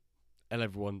Hello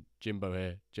everyone, Jimbo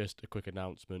here. Just a quick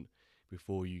announcement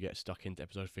before you get stuck into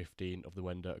episode 15 of the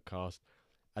When Dirt Cast.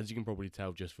 As you can probably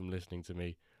tell just from listening to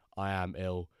me, I am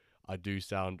ill. I do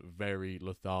sound very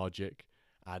lethargic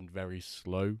and very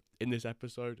slow in this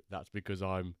episode. That's because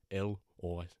I'm ill,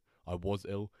 or I was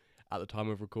ill at the time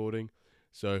of recording.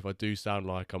 So if I do sound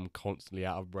like I'm constantly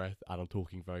out of breath and I'm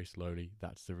talking very slowly,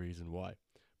 that's the reason why.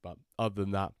 But other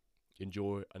than that,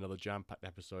 enjoy another jam-packed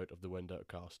episode of the When Dirt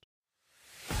Cast.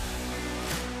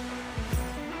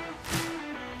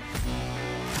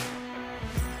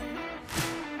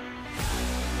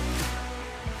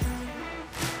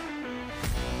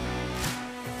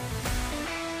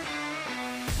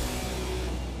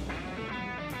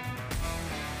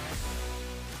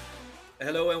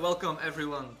 Hello and welcome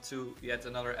everyone to yet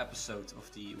another episode of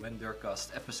the When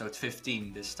Durcast, episode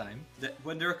 15 this time. The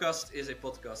When Durcast is a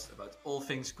podcast about all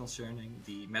things concerning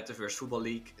the Metaverse Football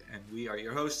League, and we are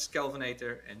your hosts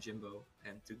Kelvinator and Jimbo,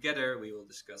 and together we will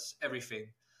discuss everything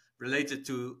related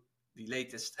to the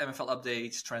latest MFL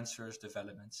updates, transfers,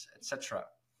 developments, etc.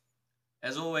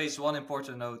 As always, one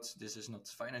important note, this is not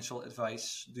financial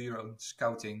advice. Do your own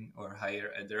scouting or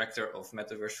hire a director of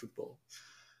Metaverse Football.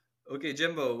 Okay,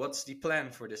 Jimbo, what's the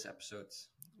plan for this episode?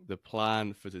 The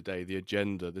plan for today, the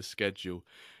agenda, the schedule.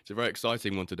 It's a very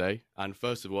exciting one today. And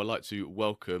first of all, I'd like to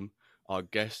welcome our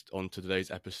guest on to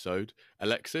today's episode,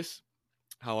 Alexis.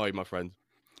 How are you, my friend?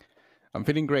 I'm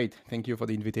feeling great. Thank you for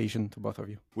the invitation to both of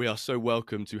you. We are so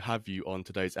welcome to have you on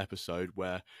today's episode,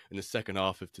 where in the second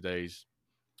half of today's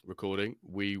recording,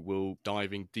 we will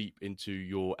diving deep into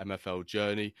your MFL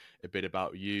journey, a bit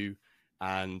about you.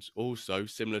 And also,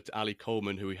 similar to Ali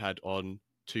Coleman, who we had on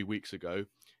 2 weeks ago,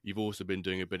 you've also been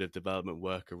doing a bit of development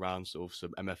work around sort of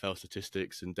some MFL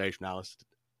statistics and data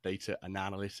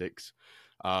analytics.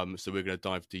 So we're going to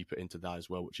dive deeper into that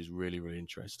as well, which is really, really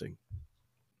interesting.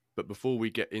 But before we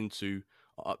get into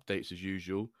our updates as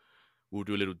usual, we'll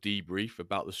do a little debrief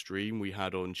about the stream we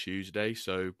had on Tuesday.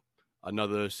 So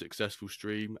another successful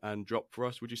stream and drop for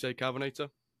us, would you say, Calvinator?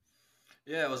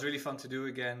 Yeah, it was really fun to do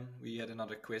again. We had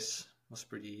another quiz. Was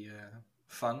pretty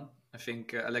fun. I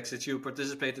think, Alexis, you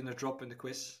participated in the drop in the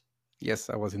quiz. Yes,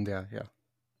 I was in there, yeah.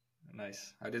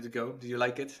 Nice. How did it go? Do you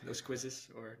like it, those quizzes?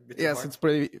 Or a bit Yes, hard? it's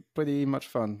pretty much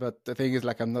fun. But the thing is,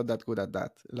 I'm not that good at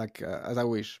that, as I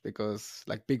wish, because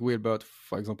Big Wilbert,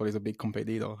 for example, is a big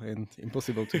competitor and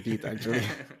impossible to beat, actually.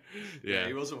 Yeah,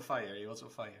 he was on fire.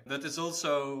 But it's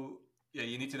also,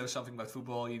 you need to know something about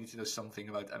football. You need to know something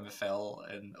about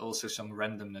MFL and also some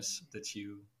randomness that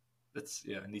you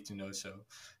need to know. So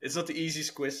it's not the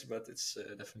easiest quiz, but it's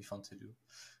definitely fun to do.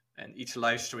 And each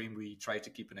live stream, we try to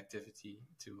keep an activity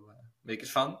to make it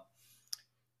fun.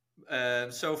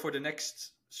 So for the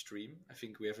next stream, I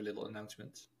think we have a little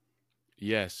announcement.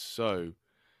 Yes. So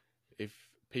if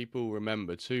people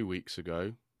remember 2 weeks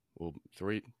ago, or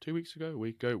 2 weeks ago, a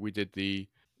week ago, we did the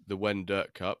When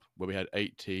Dirt Cup, where we had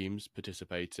 8 teams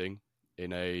participating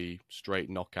in a straight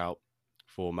knockout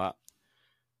format.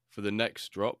 For the next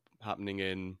drop, happening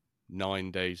in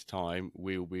 9 days' time,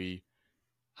 we'll be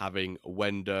having a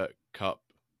When Dirt Cup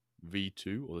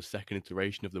V2, or the second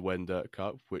iteration of the When Dirt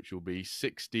Cup, which will be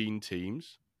 16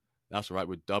 teams. That's right,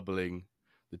 we're doubling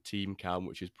the team count,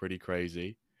 which is pretty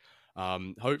crazy.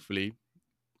 Hopefully,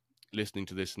 listening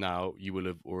to this now, you will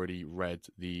have already read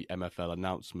the MFL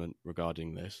announcement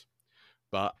regarding this.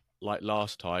 But like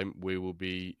last time, we will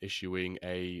be issuing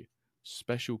a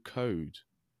special code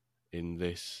in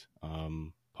this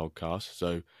podcast,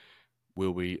 so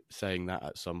we'll be saying that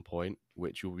at some point,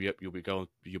 which you'll be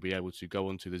able to go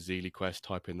onto the Zeely Quest,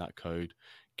 type in that code,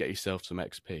 get yourself some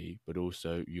XP, but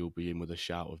also you'll be in with a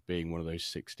shout of being one of those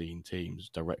 16 teams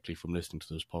directly from listening to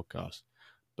those podcasts.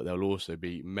 But there'll also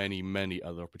be many, many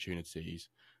other opportunities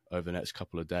over the next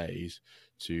couple of days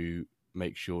to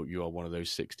make sure you are one of those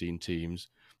 16 teams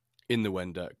in the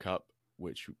When Dirt Cup,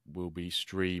 which will be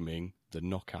streaming the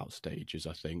knockout stages,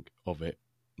 I think, of it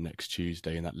next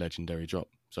Tuesday in that legendary drop.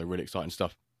 So really exciting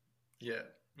stuff. Yeah.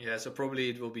 So probably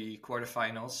it will be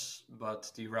quarterfinals,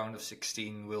 but the round of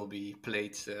 16 will be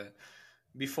played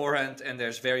beforehand, and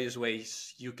there's various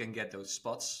ways you can get those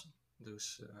spots,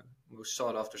 those most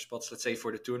sought after spots, let's say,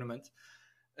 for the tournament.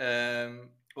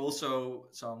 Also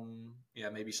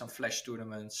maybe some flash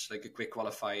tournaments, like a quick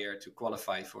qualifier to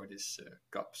qualify for this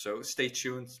cup. So stay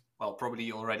tuned. Well, probably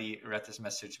you already read this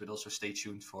message, but also stay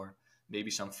tuned for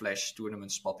maybe some flash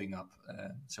tournaments popping up.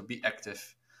 So be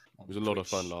active. It was a lot of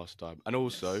fun last time. And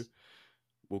also,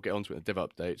 we'll get onto it in the dev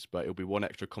updates, but it'll be one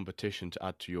extra competition to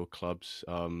add to your club's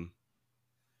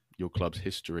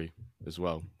history as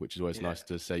well, which is always nice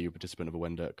to say you're a participant of a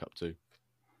When Dirt Cup too.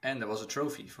 And there was a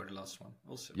trophy for the last one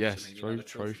also. Yes, so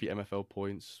trophy MFL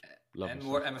points. Lovely and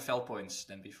more stuff. MFL points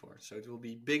than before. So it will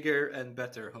be bigger and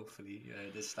better, hopefully,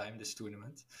 this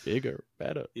tournament. Bigger,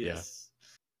 better. Yeah. Yes.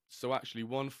 So actually,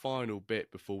 one final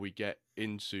bit before we get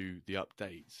into the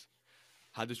updates.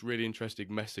 Had this really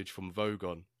interesting message from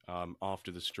Vogon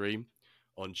after the stream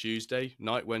on Tuesday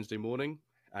night, Wednesday morning,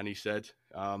 and he said,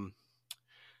 "Hello.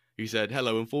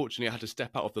 Unfortunately, I had to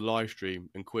step out of the live stream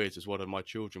and quiz as one of my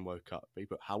children woke up.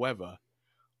 But however,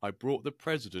 I brought the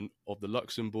president of the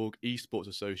Luxembourg Esports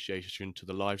Association to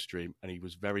the live stream, and he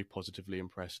was very positively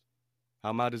impressed.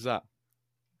 How mad is that?"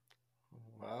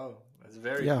 Wow, that's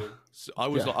very Yeah. cool. So I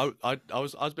was Yeah. like, I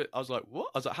was like,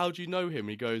 what? I was like, how do you know him?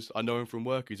 He goes, I know him from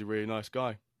work. He's a really nice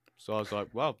guy. So I was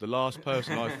like, wow, the last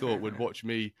person I thought would watch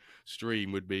me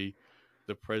stream would be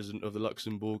the president of the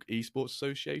Luxembourg Esports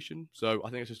Association. So I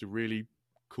think it's just a really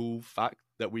cool fact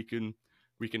that we can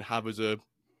have as a,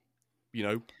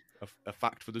 a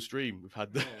fact for the stream. We've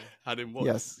had had him watch.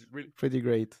 Yes, Really... pretty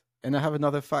great. And I have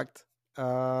another fact.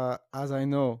 As I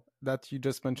know that you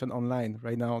just mentioned online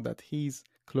right now that he's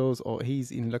close or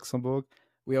he's in Luxembourg.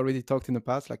 We already talked in the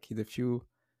past, like in a few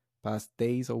past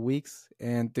days or weeks,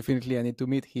 and definitely I need to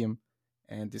meet him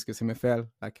and discuss MFL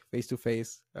like face to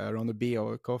face around a beer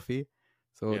or a coffee.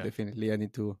 So definitely I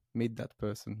need to meet that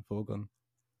person, Vogon.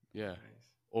 Yeah,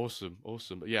 awesome.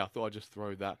 But yeah, I thought I'd just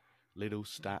throw that little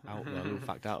stat out there, little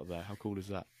fact out there. How cool is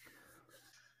that?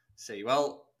 Say,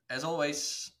 well, as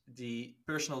always, the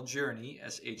personal journey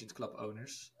as agent club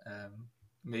owners.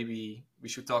 Maybe we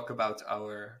should talk about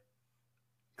our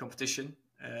competition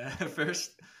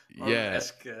first.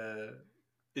 Ask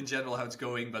in general how it's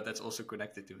going, but that's also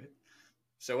connected to it.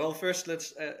 So, well, first,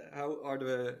 let's. How are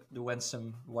the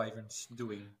Wensum Wyverns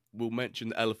doing? We'll mention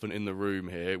the elephant in the room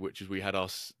here, which is we had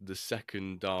the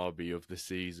second derby of the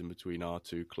season between our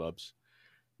two clubs,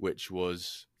 which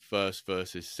was first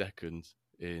versus second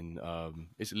in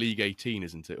it's League 18,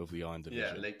 isn't it, of the Iron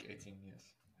Division? Yeah, League 18, yes.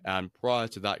 And prior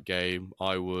to that game,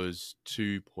 I was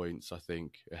 2 points, I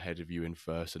think, ahead of you in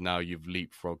first, and now you've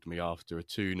leapfrogged me after a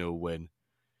 2-0 win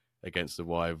against the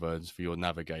Wyverns for your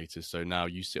Navigators. So now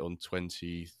you sit on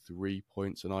 23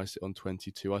 points and I sit on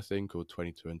 22, I think, or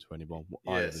 22 and 21,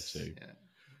 either the two. Yeah.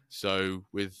 So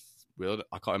with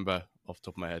I can't remember off the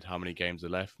top of my head how many games are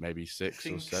left, maybe 6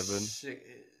 or 7.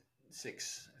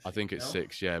 Six. I think it's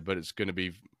 6, yeah, but it's going to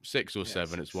be 6 or 7.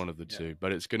 6. It's one of the two,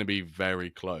 but it's going to be very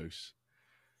close.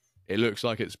 It looks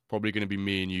like it's probably going to be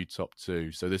me and you top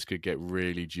 2, so this could get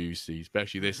really juicy,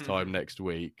 especially this time next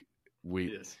week.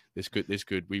 This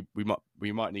could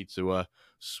we might need to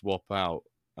swap out.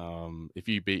 If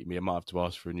you beat me, I might have to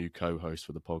ask for a new co-host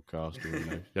for the podcast, or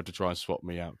you have to try and swap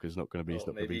me out because it's not going to be. It's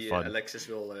not going to be fun. Alexis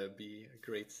will be a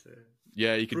great.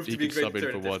 Yeah, he can sub in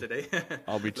for one. Today.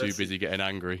 I'll be too busy getting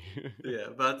angry. Yeah,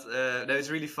 but no, it's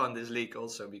really fun this league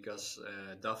also because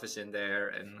Duff is in there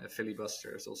and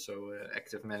Filibuster is also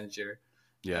active manager.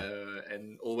 Yeah,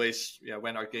 and always,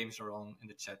 when our games are on in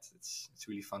the chat, it's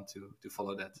really fun to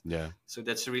follow that. Yeah, so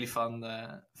that's a really fun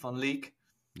league.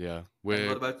 Yeah, and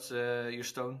what about your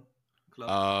Stone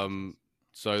Club?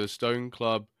 So the Stone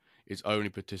Club is only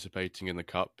participating in the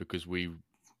cup because we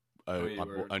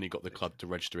only got the club to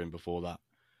register in before that,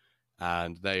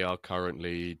 and they are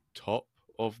currently top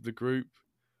of the group.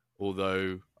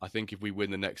 Although I think if we win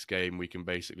the next game, we can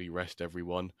basically rest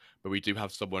everyone. But we do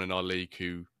have someone in our league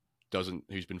who's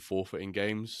been forfeiting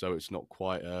games, so it's not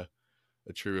quite a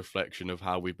true reflection of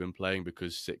how we've been playing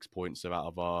because 6 points out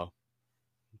of our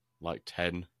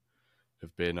 10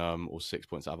 have been or 6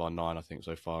 points out of our 9 I think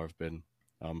so far have been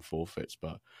forfeits.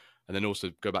 And then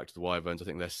also go back to the Wyverns, I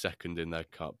think they're second in their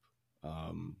cup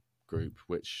group,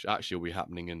 which actually will be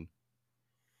happening in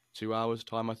 2 hours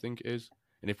time I think it is,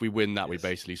 and if we win that, we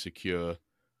basically secure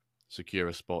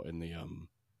a spot in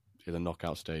the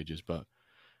knockout stages. But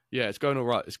yeah, it's going all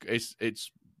right.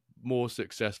 It's more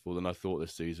successful than I thought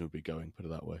this season would be going, put it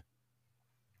that way.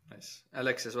 Nice.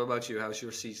 Alexis, what about you? How's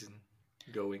your season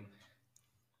going?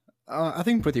 I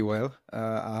think pretty well.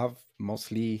 I have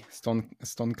mostly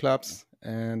stone clubs,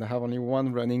 and I have only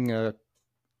one running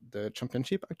the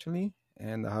championship actually,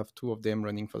 and I have 2 of them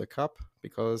running for the cup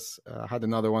because I had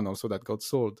another one also that got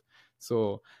sold.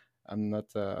 So I'm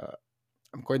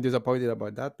quite disappointed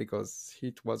about that because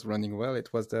it was running well.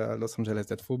 It was the Los Angeles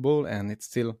Dead Football, and it's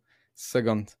still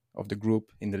second of the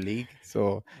group in the league.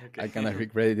 So I kind of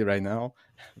regret it right now,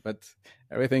 but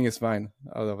everything is fine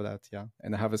out of that. Yeah.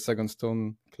 And I have a second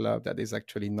Stone Club that is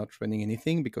actually not running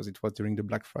anything because it was during the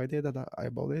Black Friday that I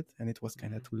bought it, and it was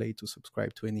kind of too late to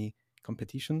subscribe to any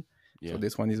competition. Yeah. So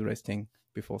this one is resting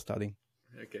before starting.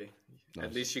 Okay. Nice.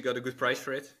 At least you got a good price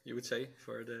for it, you would say,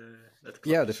 for that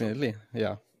club. Yeah, definitely.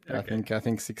 Yeah. Okay. I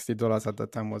think $60 at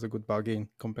that time was a good bargain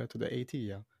compared to the 80.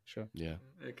 Yeah, sure. Yeah.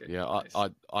 Okay. Yeah,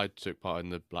 Nice. I took part in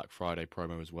the Black Friday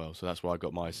promo as well, so that's why I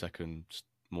got my second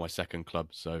club.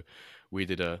 So we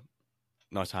did a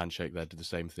nice handshake there. Did the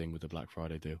same thing with the Black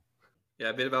Friday deal. Yeah,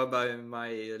 a bit about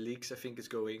my leagues. I think is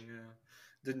going.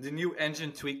 The new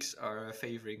engine tweaks are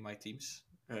favoring my teams.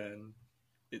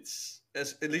 It's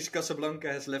as at least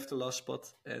Casablanca has left the last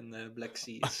spot, and Black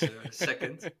Sea is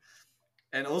second.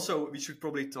 And also, we should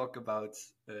probably talk about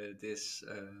this.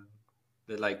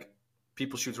 The like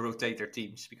people should rotate their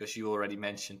teams because you already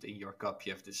mentioned in your cup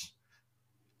you have this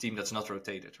team that's not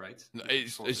rotated, right? No,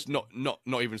 it's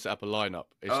not even set up a lineup.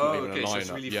 It's not Oh, even a okay. So it's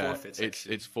lineup. really Yeah, forfeits.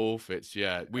 Actually. it's forfeits.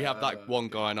 Yeah, we have that one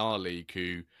Okay. guy in our league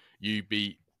who you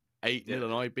beat 8-0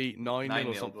 and I beat 9-0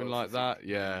 or 9-0 something both, like I think. that.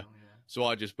 Yeah, 9-0, yeah. So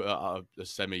I just put out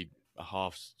a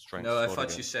half strength No, I squad thought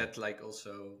you against him. said like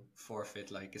also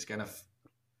forfeit, like it's kind of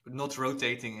not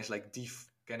rotating is like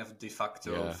kind of de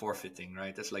facto Yeah. forfeiting,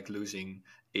 right? That's like losing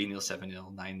 8-0,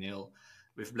 7-0, 9-0.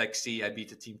 With Black Sea, I beat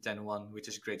the team 10-1, which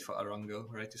is great for Arango,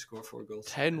 right? To score 4 goals.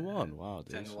 10-1. Wow,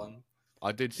 10-1.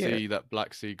 I did Yeah. see that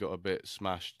Black Sea got a bit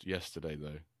smashed yesterday,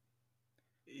 though.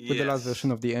 With the last Yes.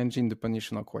 version of the engine, the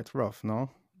punitions are quite rough, no?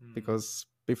 Mm. Because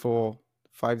before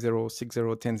 5-0,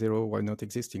 6-0, 10-0 were not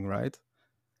existing, right?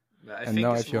 I And think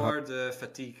now it's if you more the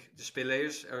fatigue. The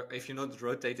players, if you not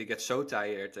rotate, they get so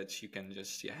tired that you can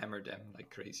just hammer them like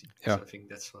crazy. Yeah. So I think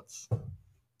that's what's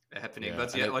happening. Yeah,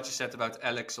 But and yeah, what you said about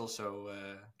Alex also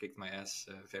kicked my ass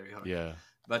very hard. Yeah,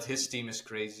 But his team is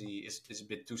crazy. Is a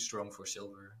bit too strong for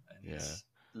silver, and Yeah. he's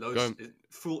loads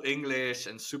full English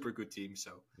and super good team.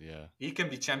 So yeah, he can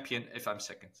be champion if I'm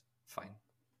second. Fine.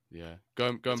 yeah.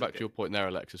 Going That's back okay. to your point there,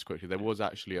 Alexis, quickly. There was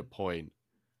actually a point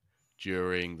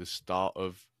during the start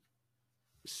of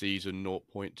season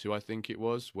 0.2, I think it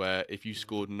was, where if you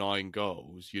scored 9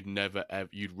 goals, you'd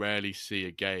rarely see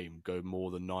a game go more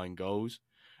than 9 goals.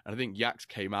 And I think Yax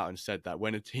came out and said that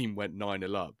when a team went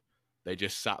 9-0 up, they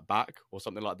just sat back or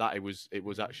something like that. It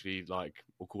was actually like,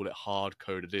 we'll call it hard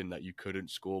coded in that you couldn't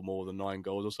score more than 9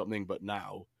 goals or something. But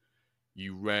now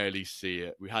you rarely see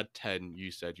it. We had 10.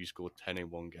 You said you scored 10 in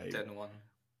one game. 10-1.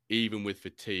 Even with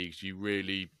fatigues, you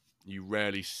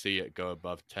rarely see it go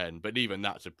above 10. But even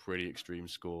that's a pretty extreme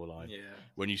scoreline. Yeah.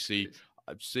 When you see,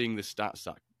 I'm seeing the stats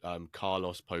that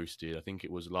Carlos posted, I think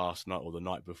it was last night or the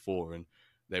night before, and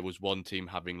there was one team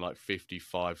having like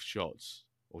 55 shots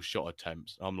or shot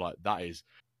attempts. I'm like,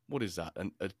 what is that?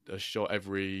 And a shot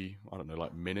every, I don't know,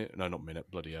 like minute? No, not minute,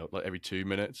 bloody hell. Like every 2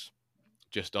 minutes.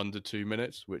 Just under 2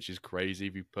 minutes, which is crazy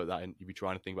if you put that in. If you're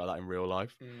trying to think about that in real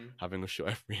life, having a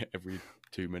shot every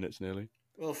 2 minutes nearly.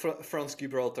 Well, France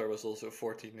Gibraltar was also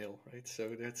 14-0, right?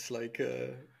 So that's like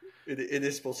it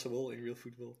is possible in real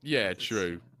football. Yeah,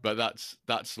 true. But that's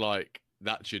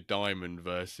your diamond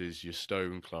versus your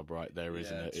stone club right there,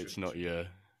 isn't it? True, It's not your.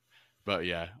 But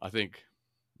yeah, I think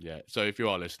So if you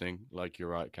are listening, like you're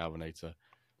right, Calvinator,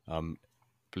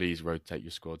 please rotate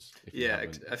your squads.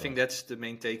 I think that's the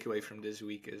main takeaway from this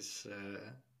week is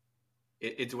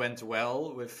it went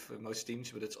well with most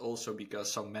teams, but it's also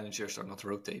because some managers are not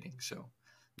rotating. So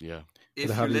yeah,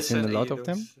 have you seen a lot of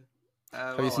them?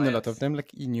 Have you seen a lot of them,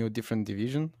 like in your different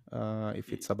division? If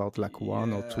it's about like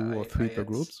 1 or 2 or 3 per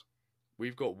groups.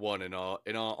 We've got one in our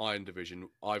iron division.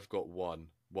 I've got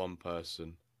one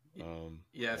person.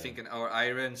 I think in our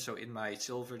iron, so in my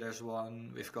silver there's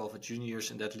one. With Calva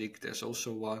Juniors in that league there's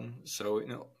also one. So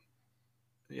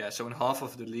so in half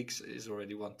of the leagues is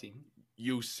already one team.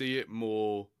 You'll see it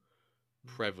more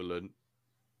prevalent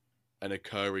and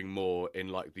occurring more in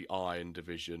like the iron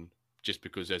division, just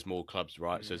because there's more clubs,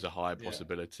 right? So there's a higher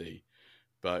possibility.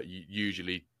 But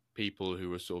usually people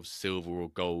who are sort of silver or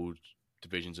gold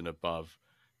divisions and above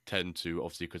tend to,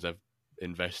 obviously, because they've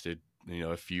invested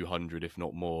a few hundred, if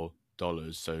not more,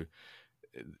 dollars. So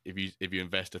if you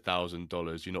invest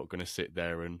 $1,000, you're not going to sit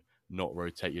there and not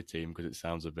rotate your team because it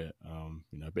sounds a bit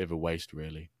a bit of a waste,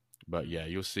 really. But yeah,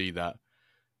 you'll see that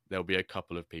there'll be a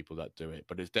couple of people that do it,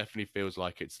 but it definitely feels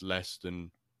like it's less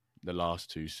than the last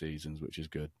 2 seasons, which is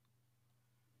good.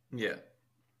 Yeah,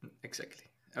 exactly.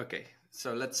 Okay,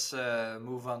 so let's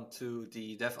move on to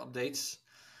the dev updates.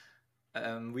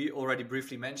 We already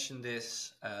briefly mentioned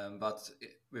this, but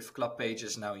with club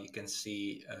pages now you can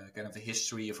see kind of the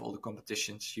history of all the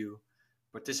competitions you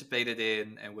participated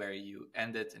in and where you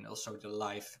ended, and also the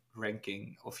live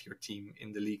ranking of your team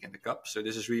in the league and the cup. So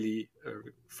this is really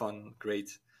a fun,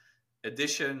 great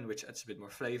addition, which adds a bit more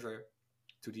flavor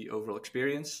to the overall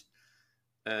experience,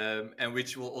 and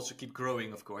which will also keep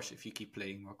growing, of course, if you keep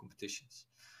playing more competitions.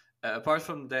 Apart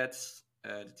from that,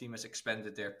 the team has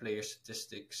expanded their player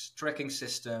statistics tracking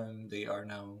system. They are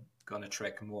now gonna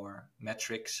track more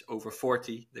metrics, over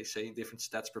 40, they say, different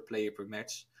stats per player per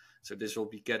match. So this will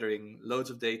be gathering loads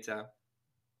of data.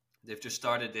 They've just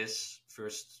started this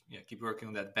first. Keep working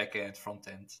on that back end, front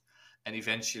end, and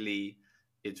eventually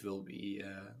it will be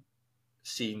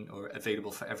seen or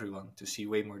available for everyone to see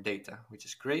way more data, which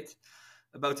is great.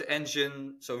 About the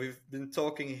engine, so we've been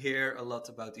talking here a lot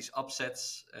about these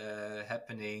upsets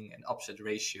happening and upset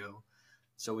ratio.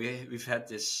 So we've had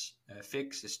this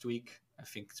fix, this tweak. I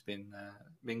think it's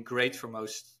been great for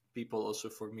most people, also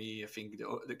for me. I think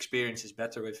the experience is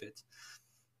better with it.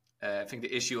 I think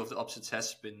the issue of the upsets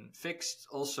has been fixed.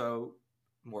 Also,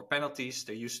 more penalties.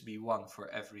 There used to be one for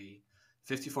every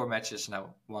 54 matches,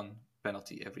 now one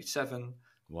penalty every 7.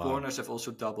 Wow. Corners have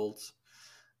also doubled.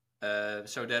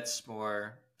 So that's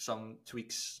more some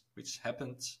tweaks which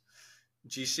happened.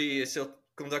 GC is still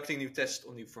conducting new tests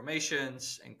on new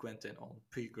formations and Quentin on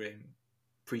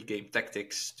pre-game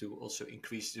tactics to also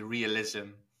increase the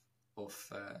realism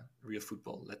of real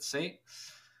football, let's say.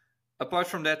 Apart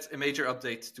from that, a major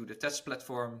update to the test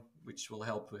platform, which will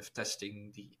help with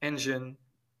testing the engine.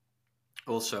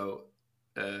 Also,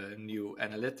 a new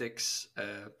analytics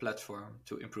platform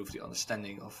to improve the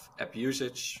understanding of app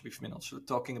usage. We've been also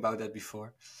talking about that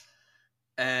before.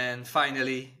 And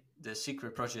finally, the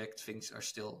secret project things are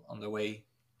still on the way.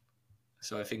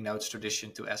 So I think now it's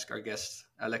tradition to ask our guest,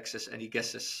 Alexis, any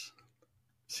guesses?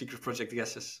 Secret project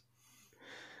guesses?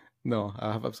 No,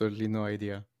 I have absolutely no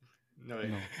idea. No,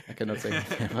 I cannot say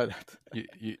anything about that.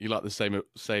 You like the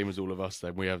same as all of us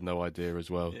then. We have no idea as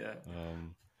well. Yeah.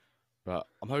 But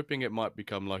I'm hoping it might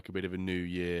become like a bit of a new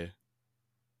year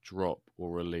drop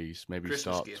or release. Maybe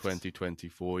Christmas start gift.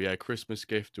 2024. Yeah, Christmas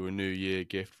gift or a new year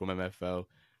gift from MFL.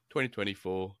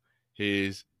 2024.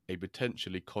 Here's a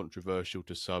potentially controversial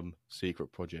to some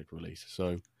secret project release.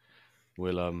 So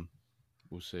we'll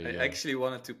see. I actually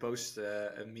wanted to post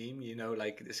a meme,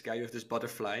 like this guy with this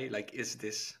butterfly. Like, is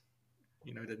this,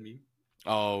 that meme?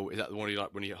 Oh, is that the one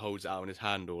when he holds it out in his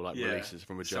hand or releases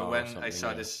from a jar? So when or something? I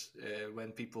saw this,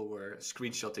 when people were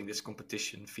screenshotting this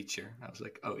competition feature, I was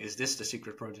like, "Oh, is this the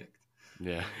secret project?"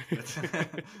 Yeah,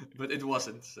 but it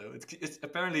wasn't. So it's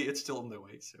apparently it's still on the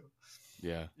way. So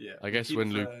yeah. Yeah. I guess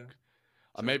when Luke,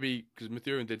 maybe because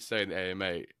Mathurin did say in the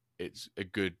AMA,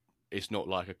 it's not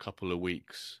like a couple of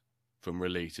weeks from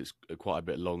release. It's quite a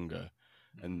bit longer,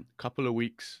 and a couple of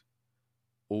weeks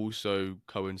also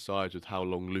coincides with how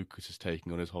long Lucas is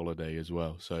taking on his holiday as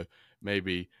well. So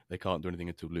maybe they can't do anything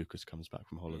until Lucas comes back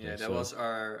from holiday. Yeah, that was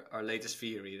our latest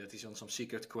theory, that he's on some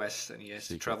secret quest and he has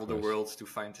to travel the world to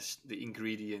find the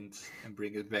ingredient and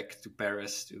bring it back to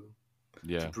Paris to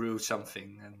brew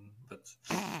something. But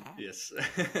yes,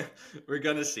 we're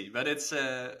gonna see. But it's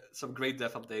some great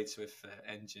dev updates with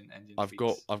engine. I've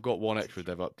got one extra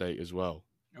dev update as well.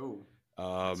 Oh,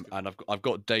 and I've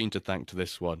got Dane to thank to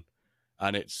this one.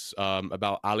 And it's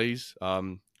about Ali's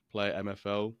player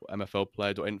MFL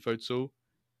player.info tool.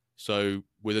 So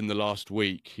within the last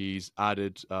week, he's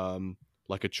added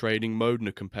like a training mode and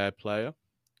a compare player.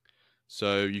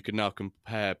 So you can now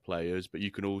compare players, but you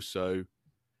can also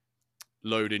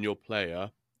load in your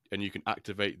player and you can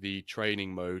activate the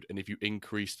training mode. And if you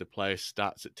increase the player's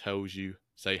stats, it tells you,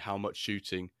 say, how much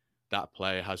shooting that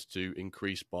player has to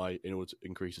increase by in order to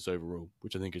increase its overall,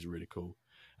 which I think is really cool.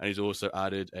 And he's also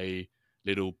added a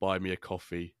little buy me a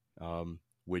coffee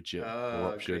widget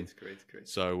or option. Great.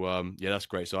 So yeah, that's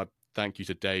great. So I thank you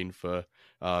to Dane for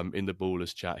in the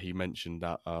Ballers chat, he mentioned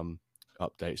that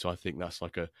update. So I think that's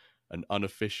like an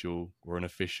unofficial or an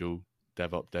official dev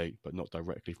update, but not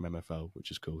directly from MFL, which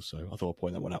is cool. So I thought I'd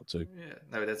point that one out too. Yeah,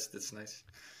 no, that's nice.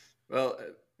 Well,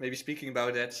 maybe speaking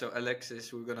about that, so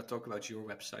Alexis, we're gonna talk about your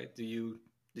website. Did you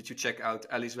check out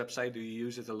Ali's website? Do you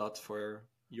use it a lot for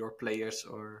your players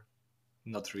or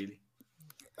not really?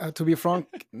 To be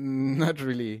frank, not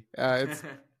really. And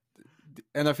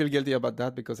I feel guilty about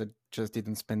that because I just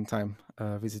didn't spend time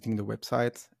visiting the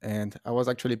website. And I was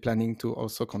actually planning to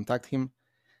also contact him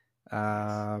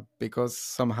because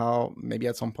somehow maybe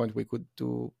at some point we could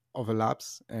do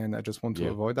overlaps, and I just want to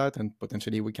avoid that. And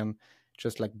potentially we can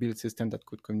just like build system that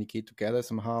could communicate together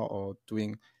somehow, or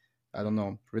doing, I don't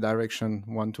know, redirection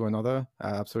one to another. I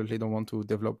absolutely don't want to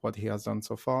develop what he has done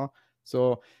so far.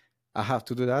 So I have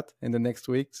to do that in the next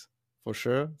weeks for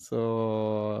sure.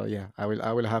 So yeah, I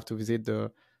will have to visit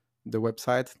the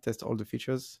website, test all the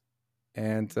features.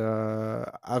 And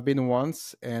I've been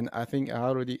once, and I think I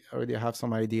already have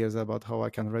some ideas about how I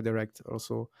can redirect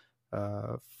also.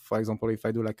 For example, if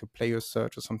I do like a player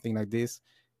search or something like this,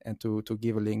 and to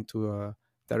give a link to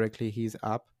directly his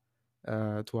app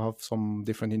to have some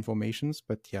different informations.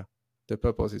 But yeah, the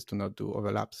purpose is to not do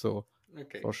overlap. So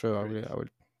for sure, I will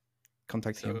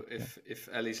contact So him. if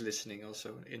Ali's listening, also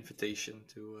an invitation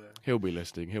to He'll be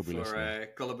listening. He'll be for listening.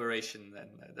 collaboration, then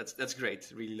that's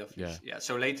great. Really love this. Yeah.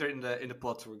 So later in the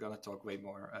pod, we're gonna talk way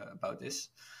more about this.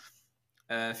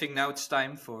 I think now it's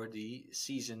time for the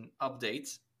season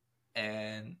update.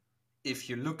 And if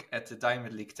you look at the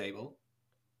Diamond League table,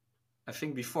 I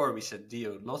think before we said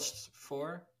Dio lost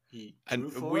 4, he drew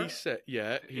 4. We said,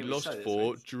 he lost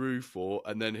 4, right? drew 4,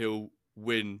 and then he'll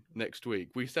win next week.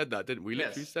 We said that, didn't we?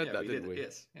 Literally said that, didn't we?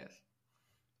 Yes.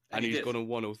 And he's gone on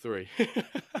 1 or 3.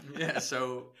 Yeah,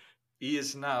 so he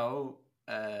is now,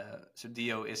 so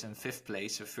Dio is in 5th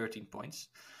place with 13 points.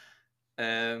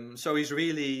 So he's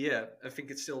really, I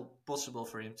think it's still possible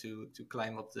for him to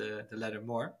climb up the ladder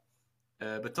more.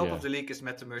 But top of the league is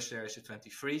Meta Mercenaries at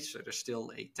 23, so there's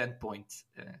still a 10-point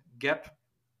gap.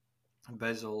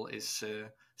 Basel is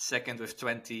second with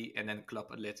 20, and then Club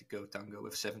Atletico Tango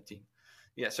with 17.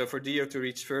 Yeah, so for Dio to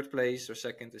reach 3rd place or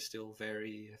 2nd is still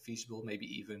very feasible, maybe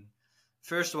even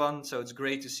first one. So it's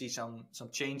great to see some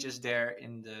changes there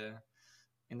in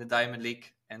the Diamond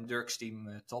League, and Dirk's team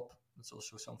top. That's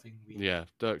also something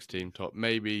Dirk's team top.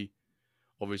 Maybe,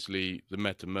 obviously, the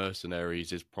Meta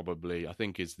Mercenaries is probably, I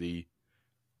think, is the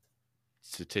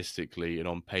statistically and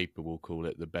on paper, we'll call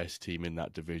it the best team in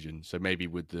that division. So maybe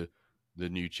with the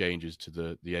new changes to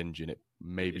the engine, it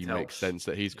maybe makes sense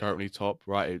that he's currently top,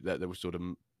 right? That would sort of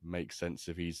make sense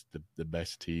if he's the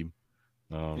best team.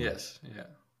 Yes, yeah,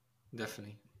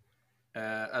 definitely.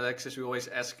 Alexis, we always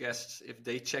ask guests if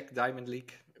they check Diamond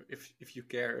League, if you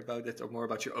care about it, or more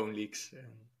about your own leagues.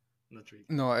 Not really.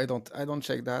 No, I don't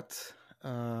check that.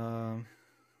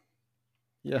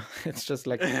 Yeah, it's just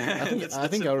like I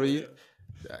think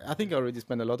I already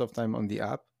spent a lot of time on the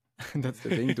app. That's the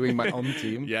thing, doing my own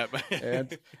team. Yep.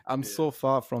 And I'm so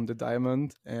far from the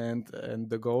diamond and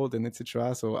the gold and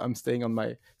etc. So I'm staying on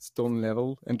my stone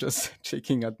level and just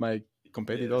checking at my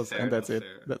competitors, and that's it.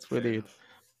 That's really it.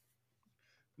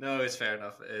 No, it's fair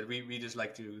enough. We just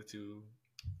like to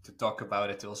talk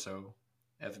about it to also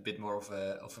have a bit more of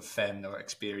a fan or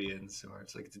experience, or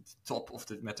it's like the top of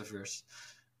the metaverse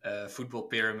football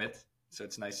pyramid. So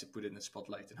it's nice to put it in the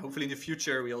spotlight, and hopefully in the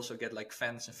future we also get like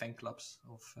fans and fan clubs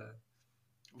of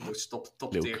those top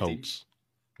little tier cults.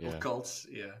 teams, cults.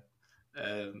 Yeah.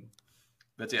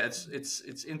 But yeah,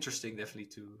 it's interesting definitely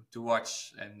to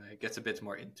watch and get a bit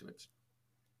more into it.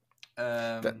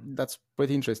 That's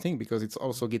pretty interesting because it's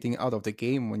also getting out of the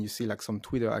game when you see like some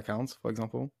Twitter accounts, for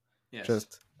example,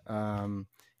 just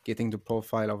getting the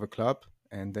profile of a club,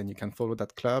 and then you can follow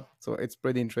that club. So it's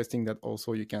pretty interesting that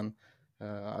also you can,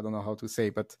 I don't know how to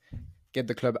say, but get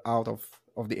the club out of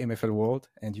the MFL world,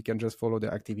 and you can just follow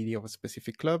the activity of a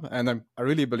specific club. And I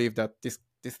really believe that this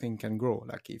thing can grow.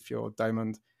 Like if you're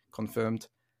diamond confirmed,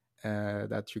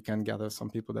 that you can gather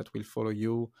some people that will follow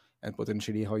you, and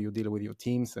potentially how you deal with your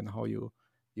teams and how you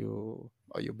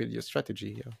build your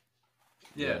strategy.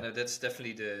 No, that's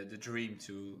definitely the dream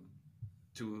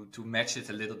to match it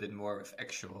a little bit more with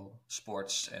actual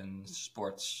sports and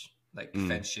sports like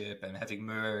fanship, and having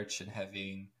merch and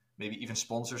having maybe even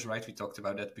sponsors, right? We talked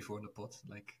about that before in the pod.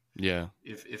 Like,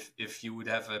 if you would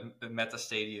have a Meta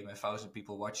Stadium, 1,000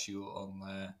 people watch you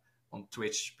on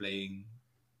Twitch playing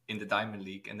in the Diamond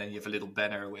League, and then you have a little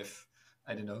banner with,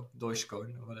 I don't know,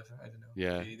 Dogecoin or whatever. I don't know.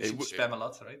 Yeah, it would spam a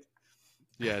lot, right?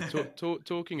 Yeah,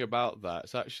 talking about that,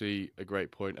 it's actually a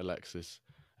great point, Alexis,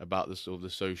 about the sort of the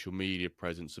social media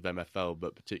presence of MFL,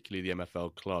 but particularly the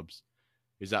MFL clubs,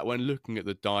 is that when looking at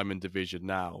the Diamond Division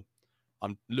now,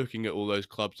 I'm looking at all those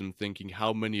clubs and thinking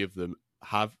how many of them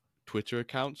have Twitter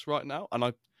accounts right now,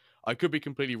 and I could be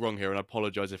completely wrong here, and I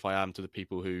apologize if I am to the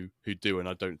people who do, and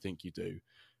I don't think you do,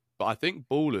 but I think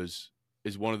Ballers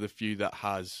is one of the few that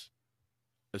has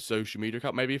a social media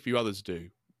account. Maybe a few others do,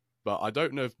 but I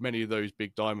don't know if many of those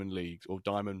big Diamond leagues or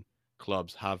Diamond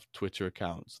clubs have Twitter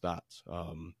accounts that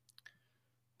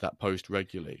post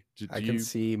regularly. I can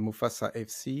see Mufasa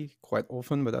FC quite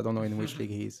often, but I don't know in which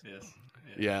league he is. Yes.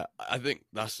 Yeah, I think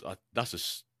that's a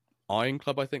Iron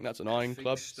Club. I think that's an Iron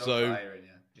Club. So Iron,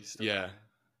 yeah.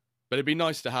 But it'd be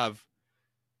nice to have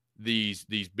these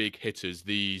big hitters.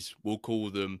 These, we'll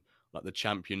call them like the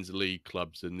Champions League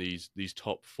clubs, and these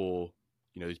top four,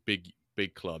 these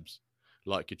big clubs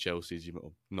like your Chelsea's,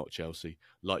 not Chelsea,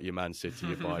 like your Man City,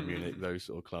 your Bayern Munich, those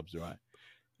sort of clubs, right?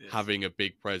 Yes. Having a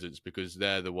big presence, because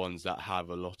they're the ones that have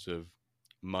a lot of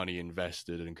money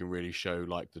invested and can really show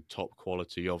like the top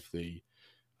quality of the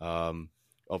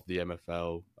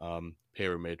MFL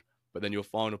pyramid. But then your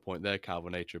final point there,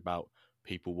 Calvinator, about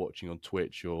people watching on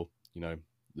Twitch or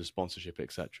the sponsorship,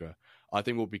 etc. I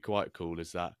think what would be quite cool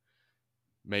is that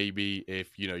maybe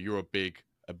if you're a big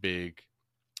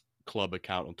club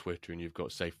account on Twitter and you've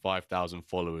got, say, 5,000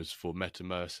 followers for Meta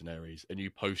Mercenaries, and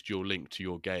you post your link to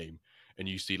your game, and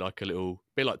you see like a little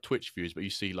bit like Twitch views, but you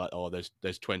see like, oh,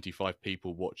 there's 25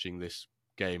 people watching this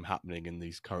game happening in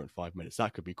these current 5 minutes.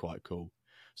 That could be quite cool.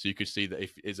 So you could see that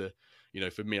if is a,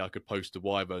 for me, I could post the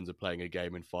Wyverns are playing a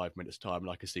game in 5 minutes time, and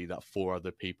I could see that 4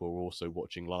 other people are also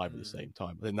watching live at the same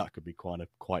time. I think that could be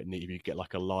quite neat if you get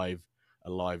like a live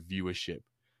viewership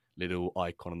little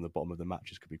icon on the bottom of the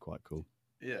matches. Could be quite cool.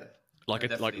 Yeah, like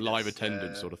live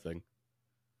attendance sort of thing.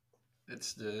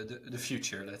 It's the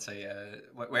future, let's say,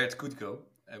 where it could go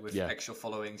with actual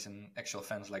followings and actual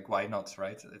fans. Like, why not,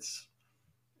 right? It's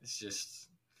just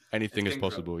anything is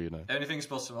possible, Anything is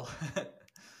possible.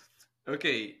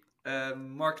 Okay,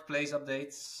 marketplace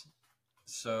updates.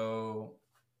 So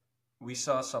we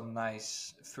saw some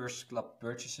nice first club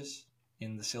purchases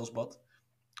in the sales bot.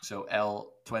 So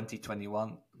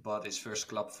L2021 bought his first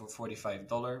club for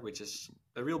 $45, which is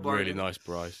a real bargain. Really nice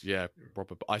price, yeah.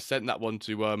 Proper. I sent that one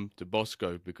to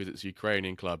Bosco because it's a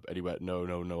Ukrainian club, and he went,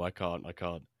 no, I can't.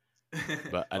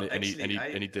 But and he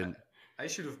didn't. I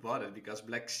should have bought it because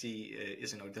Black Sea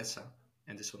is in Odessa,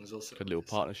 and this one is also a little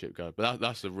partnership guy. But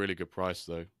that's a really good price,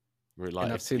 though. Really,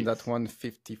 and I've seen that one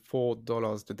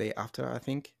 $54 the day after, I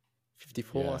think.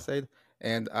 54, yeah. I said.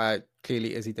 And I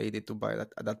clearly hesitated to buy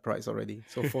that at that price already.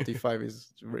 So 45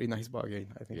 is a really nice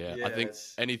bargain, I think. Yeah, I think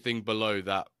anything below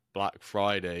that Black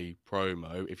Friday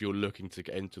promo, if you're looking to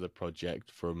get into the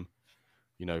project from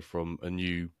a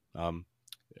new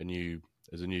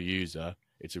user,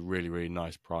 it's a really, really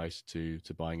nice price to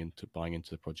buying into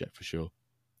the project for sure.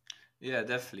 Yeah,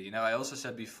 definitely. Now, I also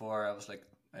said before, I was like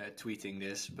tweeting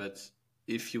this, but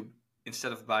if you,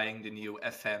 instead of buying the new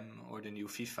FM or the new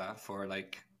FIFA for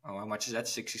like, how much is that?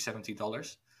 $60,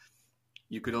 $70.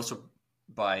 You could also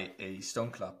buy a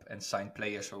Stone Club and sign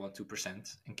players for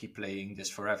 1-2% and keep playing this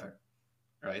forever,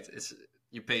 right?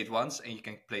 You pay it once and you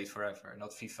can play it forever. Not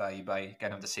FIFA, you buy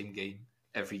kind of the same game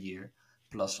every year,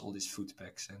 plus all these food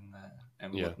packs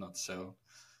and whatnot. So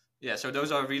yeah, so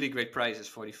those are really great prices.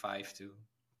 45 to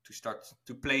start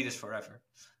to play this forever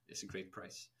is a great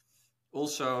price.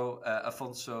 Also,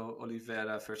 Afonso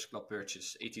Oliveira first club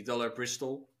purchase, $80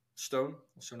 Bristol Stone,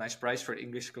 also a nice price for an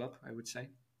English club, I would say.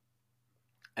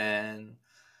 And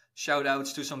shout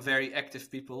outs to some very active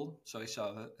people. So I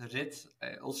saw Rit,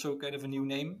 also kind of a new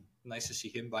name. Nice to see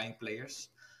him buying players.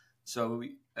 So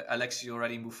Alexis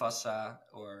already, Mufasa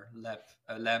or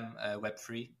Lam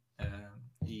Web3.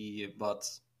 He bought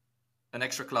an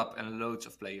extra club and loads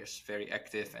of players, very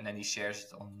active, and then he shares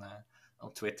it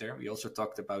on Twitter. We also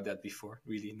talked about that before.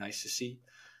 Really nice to see.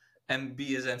 And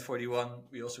BSN41,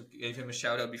 we also gave him a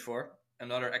shout out before.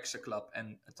 Another extra club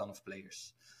and a ton of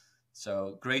players.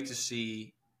 So great to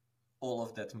see all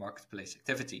of that marketplace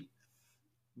activity.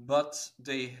 But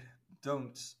they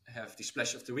don't have the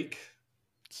splash of the week.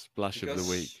 Splash of the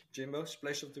week. Jimbo,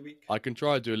 splash of the week. I can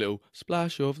try to do a little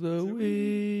splash of the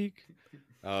week.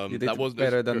 You did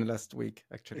better than last week,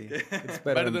 actually. It's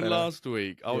better than last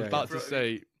week. I was about to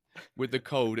say, with the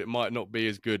cold, it might not be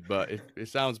as good, but if it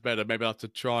sounds better, maybe I have to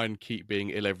try and keep being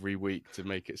ill every week to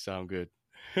make it sound good.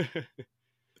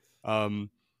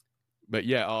 But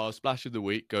yeah, our splash of the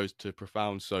week goes to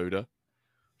Profound Soda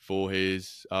for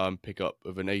his pickup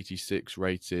of an 86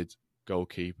 rated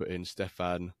goalkeeper in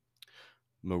Stefan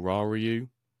Marariu.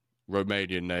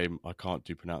 Romanian name, I can't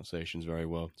do pronunciations very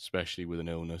well, especially with an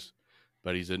illness.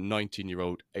 But he's a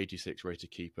 19-year-old 86 rated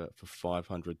keeper for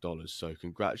 $500. So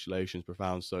congratulations,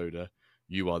 Profound Soda.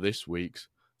 You are this week's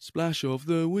Splash of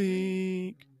the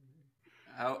Week.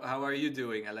 How are you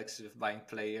doing, Alexis, with buying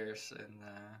players? And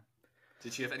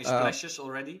did you have any splashes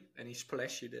already? Any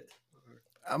splash you did?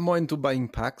 I'm more into buying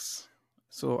packs.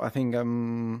 So I think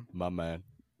I'm... My man.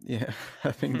 Yeah,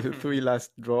 I think the 3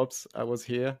 last drops, I was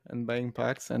here and buying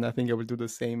packs. And I think I will do the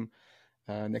same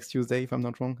next Tuesday, if I'm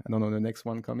not wrong. I don't know the next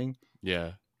one coming.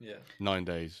 Yeah. 9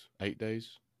 days, 8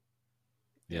 days.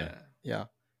 Yeah.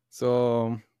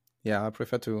 So, yeah, I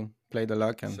prefer to play the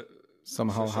luck and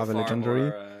somehow have a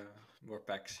legendary. More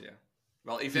packs, yeah.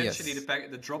 Well, eventually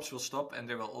the drops will stop and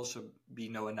there will also be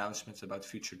no announcements about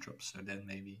future drops. So then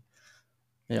maybe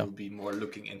we'll be more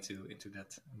looking into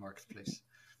that marketplace.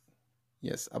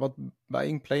 Yes, about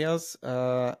buying players,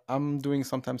 I'm doing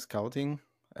sometimes scouting.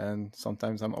 And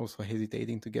sometimes I'm also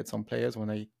hesitating to get some players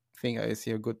when I think I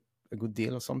see a good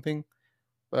deal or something.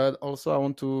 But also I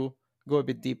want to go a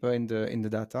bit deeper in the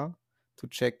data to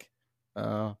check,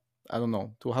 to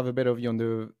have a better view on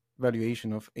the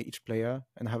valuation of each player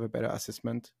and have a better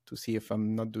assessment to see if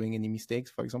I'm not doing any mistakes,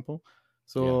 for example.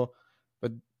 So,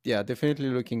 but yeah, definitely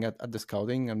looking at the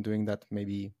scouting. I'm doing that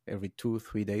maybe every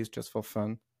 2-3 days just for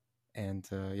fun. And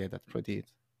that's pretty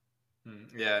it.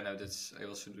 Yeah, no, I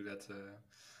also do that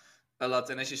a lot.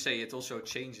 And as you say, it also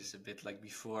changes a bit. Like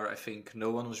before, I think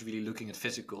no one was really looking at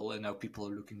physical, and now people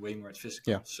are looking way more at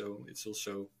physical. Yeah. So it's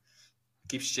also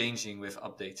keeps changing with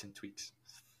updates and tweaks.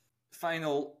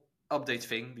 Final update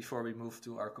thing before we move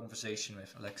to our conversation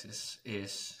with Alexis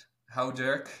is how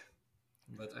Dirk,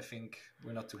 but I think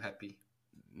we're not too happy.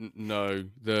 No,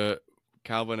 the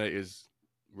Calvinator's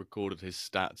recorded his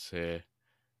stats here,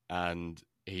 and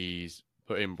he's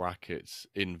put in brackets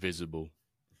invisible.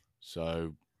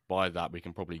 So by that, we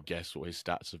can probably guess what his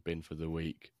stats have been for the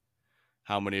week.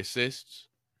 How many assists?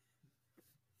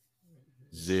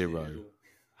 Zero.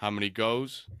 How many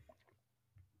goals?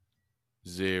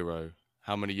 Zero.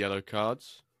 How many yellow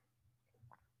cards?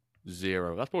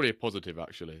 Zero. That's probably a positive,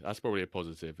 actually. That's probably a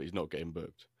positive that he's not getting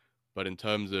booked. But in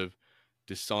terms of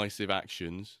decisive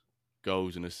actions,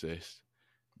 goals and assists,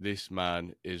 this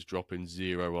man is dropping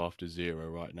zero after zero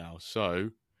right now.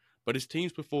 So, but his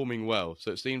team's performing well.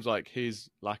 So it seems like his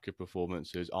lack of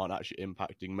performances aren't actually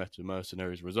impacting Meta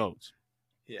Mercenaries' results.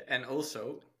 Yeah, and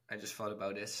also I just thought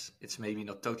about this. It's maybe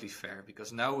not totally fair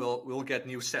because now we'll get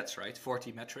new sets, right?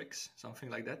 40 metrics, something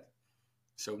like that.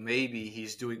 So maybe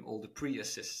he's doing all the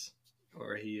pre-assists,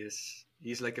 or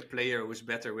he's like a player who's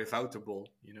better without the ball.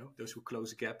 You know, those who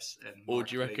close gaps and. Or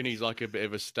do you reckon he's like a bit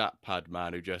of a stat pad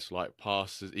man who just like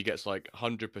passes? He gets like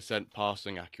 100%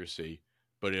 passing accuracy,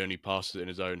 but he only passes it in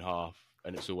his own half,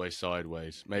 and it's always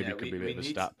sideways. Maybe it could be a bit of a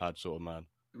stat pad sort of man.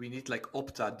 We need like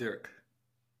Opta Dirk.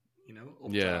 You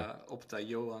know, Opta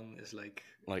Johan is like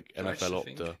NFL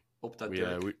Opta. Opta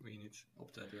Dirk. We need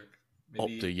Opta Dirk.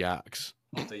 Opta Yaks.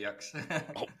 Opta Yaks.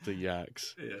 Opta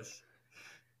Yaks. Yes.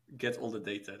 Get all the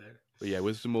data there. But yeah,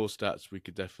 with some more stats, we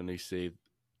could definitely see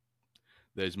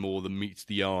there's more than meets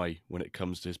the eye when it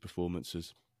comes to his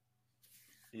performances.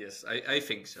 Yes, I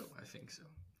think so.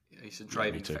 Yeah, he's a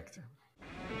driving factor.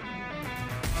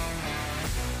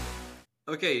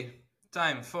 Okay,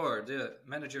 time for the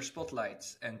manager spotlight.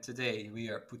 And today we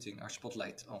are putting our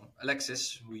spotlight on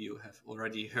Alexis, who you have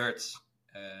already heard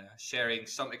sharing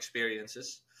some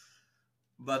experiences.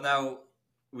 But now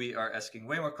we are asking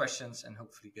way more questions and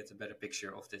hopefully get a better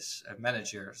picture of this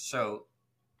manager. So,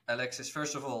 Alexis,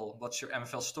 first of all, what's your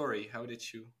MFL story? How did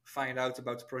you find out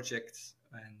about the project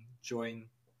and join?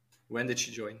 When did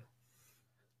you join?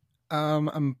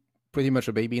 I'm pretty much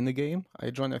a baby in the game. I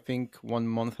joined, I think, 1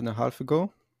 month and a half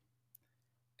ago.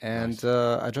 And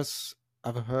nice.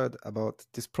 I've heard about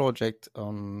this project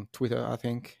on Twitter, I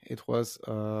think. It was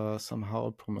somehow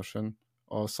a promotion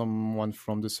or someone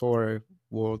from the Soarer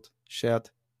world shared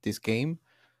this game.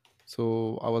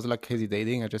 So I was like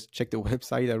hesitating. I just checked the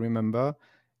website, I remember.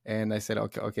 And I said,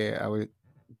 okay, I will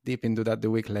dip into that the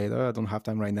week later. I don't have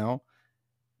time right now.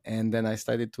 And then I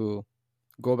started to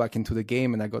go back into the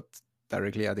game and I got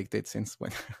directly addicted since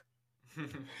when.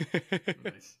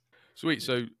 Nice. Sweet.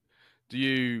 So do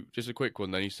you, just a quick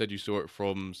one then, you said you saw it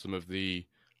from some of the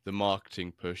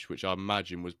marketing push, which I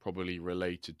imagine was probably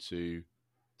related to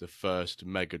the first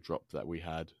mega drop that we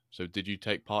had. So did you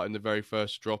take part in the very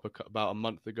first drop about a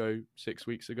month ago, 6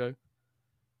 weeks ago?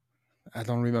 I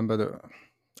don't remember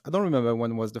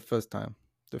when was the first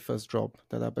drop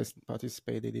that I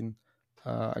participated in,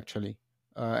 actually.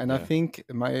 And yeah. I think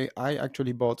I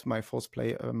actually bought my first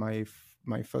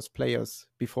players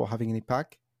before having any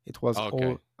pack. It was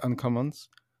all uncommons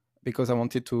because I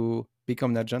wanted to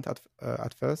become an agent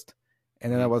at first,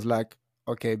 and then I was like,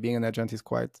 okay, being an agent is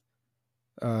quite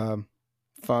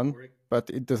fun, but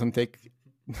it doesn't take.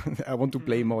 I want to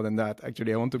play more than that.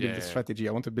 Actually, I want to build the strategy.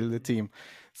 I want to build a team.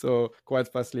 So quite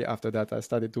fastly after that, I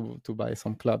started to buy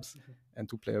some clubs and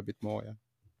to play a bit more. Yeah.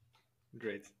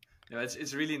 Great. Yeah,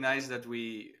 it's really nice that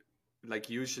we, like,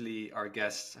 usually our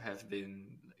guests have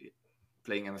been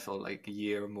playing MFL like a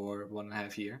year or more,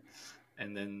 1.5 years,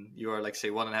 and then you are like, say,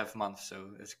 1.5 months. So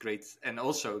that's great. And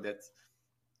also that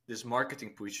this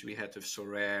marketing push we had with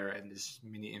Sorare and this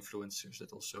mini influencers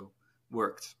that also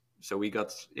worked. So we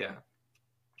got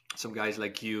some guys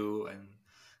like you and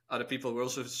other people were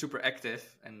also super active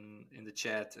and in the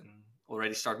chat and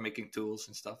already start making tools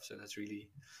and stuff. So that's really,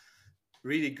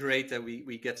 really great that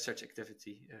we get such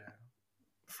activity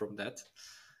from that.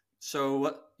 So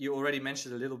what you already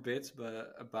mentioned a little bit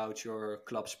about your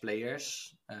club's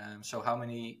players. So how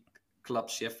many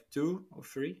clubs you have? 2 or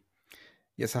 3?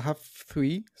 Yes, I have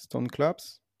 3 stone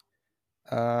clubs.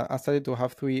 I started to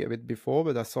have 3 a bit before,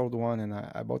 but I sold one and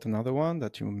I bought another one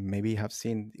that you maybe have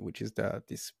seen, which is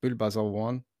this Bulbasaur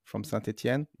one from Saint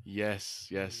Etienne.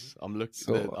 Yes. I'm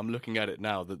looking at it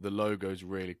now. The logo is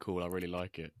really cool. I really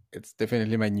like it. It's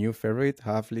definitely my new favorite.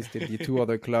 I have listed the 2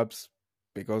 other clubs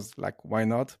because, like, why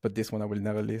not? But this one I will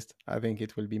never list. I think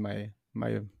it will be my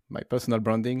my personal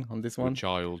branding on this Your one.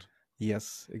 child.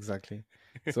 Yes, exactly.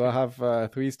 So I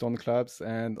have 3 stone clubs,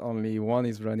 and only one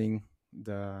is running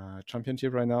the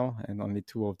championship right now, and only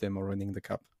 2 of them are running the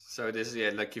cup. So this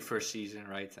is like your first season,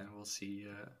 right? And we'll see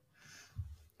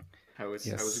how it's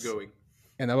Yes. going.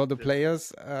 And about the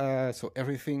players, so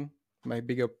everything, my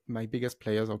biggest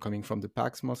players are coming from the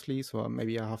packs mostly. So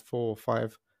maybe I have 4 or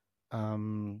 5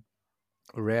 um,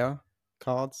 rare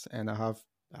cards, and I have,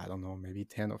 I don't know, maybe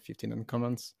 10 or 15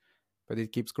 uncommons, but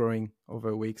it keeps growing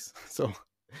over weeks. So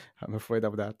I'm afraid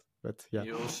of that. But yeah.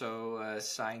 You also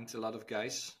signed a lot of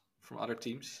guys from other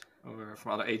teams or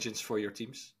from other agents for your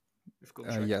teams with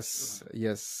contracts.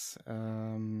 Yes,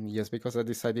 because I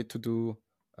decided to do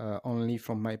only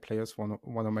from my players one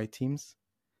of my teams,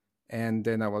 and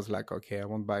then I was like, okay, I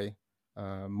won't buy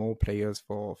more players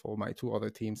for my 2 other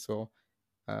teams. So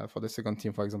for the second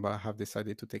team, for example, I have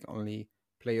decided to take only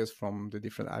players from the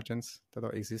different agents that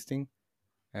are existing,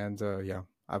 and yeah,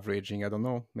 averaging, I don't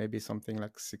know, maybe something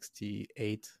like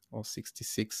 68 or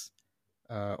 66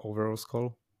 overall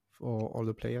score for all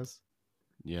the players.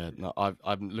 Yeah, no,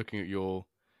 I'm looking at your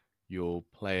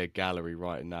player gallery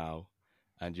right now,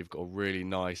 and you've got a really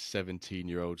nice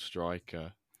 17-year-old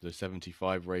striker, the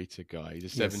 75 rated guy.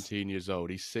 He's Yes, 17 years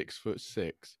old. He's 6'6".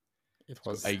 it He's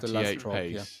got was the last 88 drop. Yeah.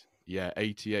 pace. Yeah,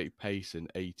 88 pace and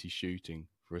 80 shooting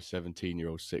for a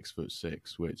 17-year-old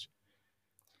 6'6", which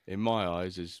in my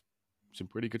eyes is some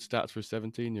pretty good stats for a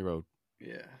 17-year-old.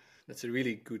 Yeah, that's a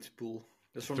really good pool.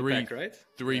 That's from the Three, pack, right?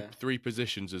 three, Yeah. three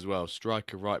positions as well: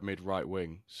 striker, right mid, right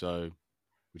wing. So,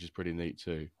 which is pretty neat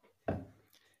too.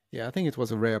 Yeah, I think it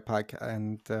was a rare pack,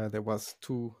 and there was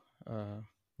 2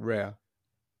 rare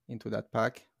into that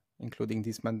pack, including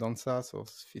this Mendonça, so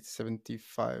it's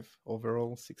 75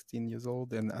 overall, 16 years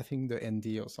old, and I think the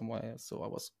ND or somewhere else. So I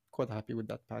was quite happy with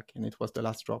that pack, and it was the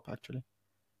last drop actually.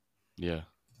 Yeah,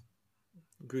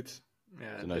 Good.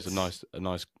 Yeah, so it's a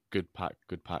nice, good pack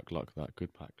luck.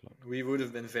 Good pack luck. we would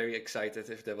have been very excited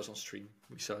if that was on stream.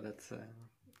 We saw that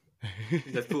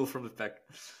that pool from the pack.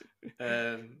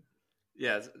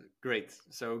 Yeah, great.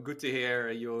 So good to hear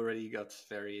you already got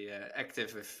very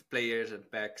active with players and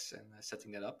packs and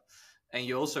setting that up. And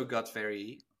you also got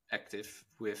very active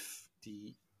with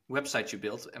the website you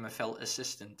built,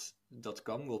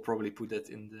 mflassistant.com. We'll probably put that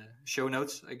in the show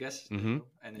notes, I guess, and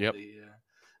in the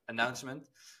announcement.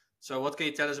 So what can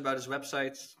you tell us about this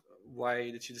website? Why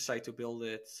did you decide to build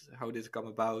it? How did it come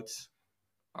about?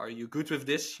 Are you good with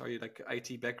this? Are you like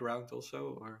IT background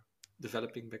also or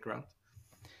developing background?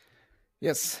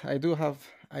 Yes, I do have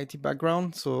IT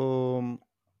background, so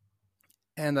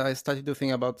and I started to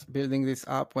think about building this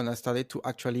app when I started to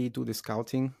actually do the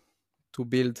scouting to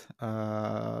build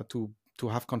to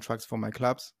have contracts for my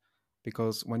clubs,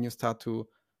 because when you start to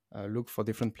look for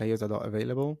different players that are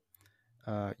available,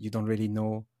 you don't really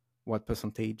know what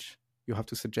percentage you have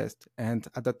to suggest. And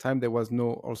at that time, there was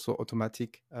no also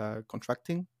automatic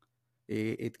contracting.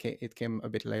 It came a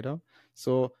bit later.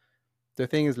 So the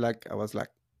thing is, like, I was like,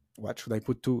 what should I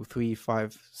put? 2, 3,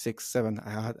 5, 6, 7?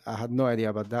 I had no idea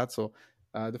about that. So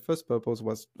the first purpose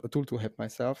was a tool to help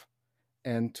myself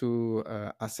and to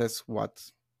assess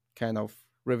what kind of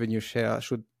revenue share I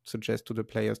should suggest to the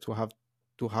players to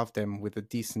have them with a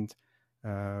decent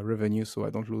revenue, so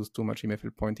I don't lose too much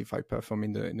MFL point if I perform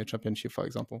in the championship, for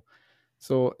example.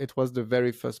 So it was the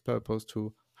very first purpose,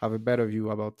 to have a better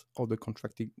view about all the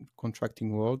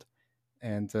contracting world,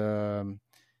 and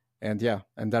yeah,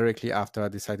 and directly after I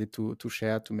decided to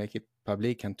share, to make it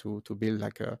public, and to build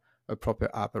like a proper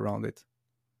app around it.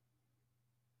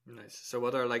 Nice. So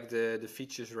what are like the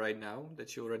features right now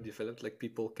that you already developed? Like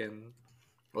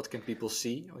what can people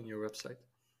see on your website?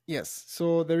 Yes.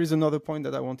 So there is another point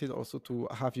that I wanted also to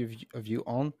have a view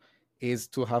on, is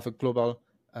to have a global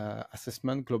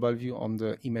assessment, global view on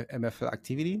the MFL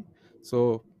activity.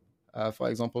 So, for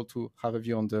example, to have a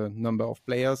view on the number of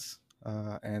players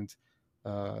and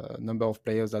number of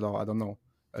players that are, I don't know,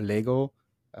 a Lego,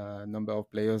 number of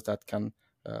players that can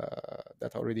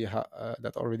that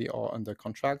already are under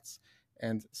contracts,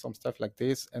 and some stuff like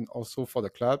this. And also for the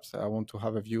clubs, I want to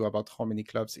have a view about how many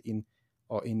clubs in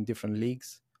different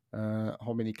leagues,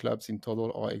 how many clubs in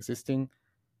total are existing,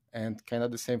 and kind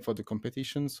of the same for the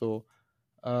competition. So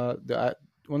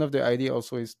one of the idea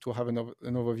also is to have an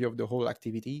overview of the whole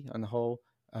activity and how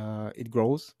it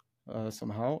grows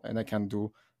somehow, and I can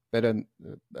do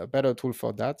a better tool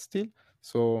for that still.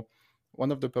 So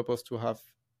one of the purpose to have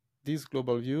this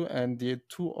global view, and the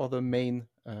 2 other main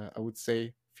I would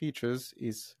say features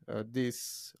is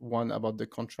this one about the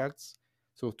contracts.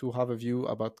 So to have a view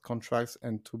about contracts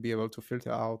and to be able to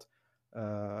filter out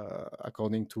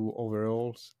according to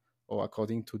overalls or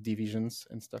according to divisions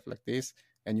and stuff like this,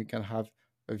 and you can have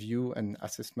a view and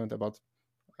assessment about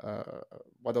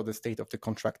what are the state of the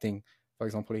contracting. For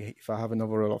example, if I have an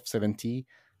overall of 70,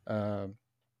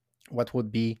 what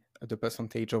would be the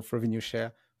percentage of revenue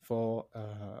share for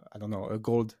I don't know, a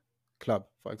gold club,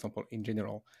 for example, in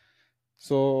general.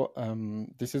 So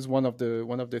this is one of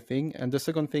the thing, and the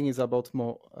second thing is about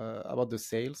more about the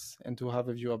sales and to have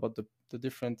a view about the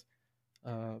different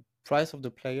price of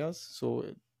the players. So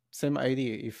same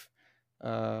idea, if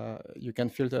you can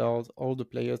filter out all the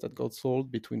players that got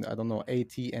sold between, I don't know,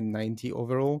 80 and 90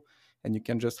 overall, and you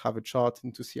can just have a chart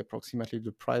and to see approximately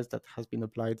the price that has been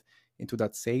applied into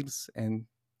that sales. And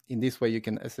in this way, you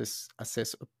can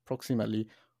assess approximately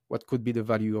what could be the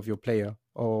value of your player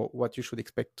or what you should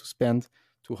expect to spend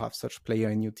to have such player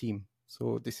in your team.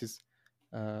 So this is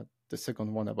the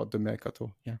second one about the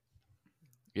Mercato.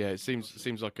 Yeah, it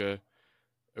seems like a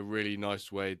really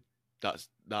nice way. That's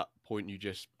that point you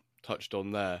just touched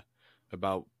on there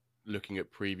about looking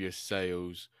at previous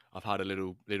sales. I've had a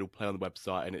little play on the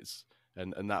website, and it's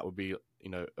and that would be, you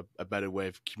know, a better way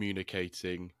of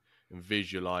communicating and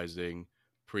visualizing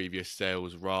previous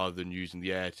sales rather than using the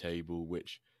Airtable,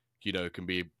 which, you know, can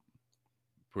be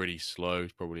pretty slow.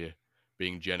 It's probably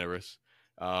being generous.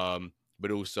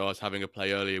 But also, I was having a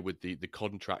play earlier with the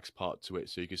contracts part to it,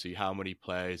 so you can see how many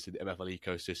players in the MFL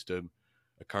ecosystem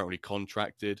are currently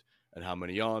contracted and how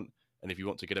many aren't. And if you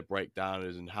want to get a breakdown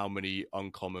as in how many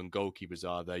uncommon goalkeepers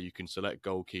are there, you can select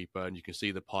goalkeeper and you can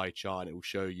see the pie chart, and it will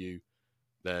show you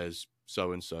there's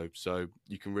so and so. So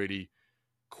you can really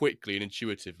quickly and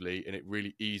intuitively, and it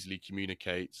really easily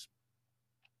communicates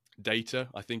data,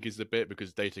 I think, is the bit,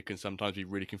 because data can sometimes be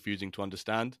really confusing to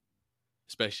understand,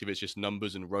 especially if it's just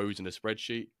numbers and rows in a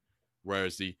spreadsheet.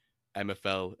 Whereas the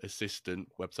MFL assistant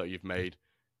website you've made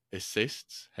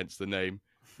assists, hence the name,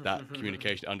 that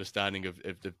communication, understanding of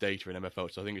the data in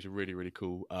MFL. So I think it's a really, really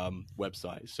cool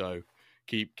website. So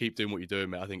keep doing what you're doing,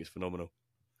 mate. I think it's phenomenal.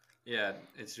 Yeah,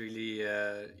 it's really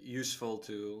useful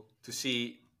to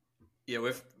see. Yeah,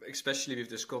 with especially with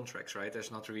these contracts, right?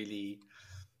 There's not really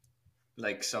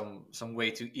like some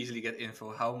way to easily get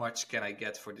info. How much can I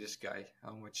get for this guy?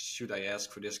 How much should I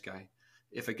ask for this guy?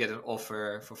 If I get an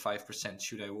offer for 5%,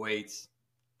 should I wait?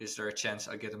 Is there a chance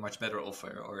I get a much better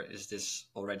offer, or is this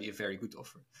already a very good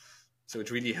offer? So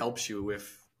it really helps you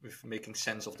with making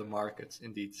sense of the market,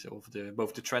 indeed, so of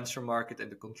both the transfer market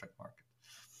and the contract market.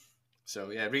 So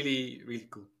yeah, really, really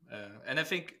cool. And I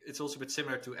think it's also a bit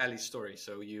similar to Ali's story.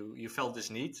 So you felt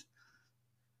this need,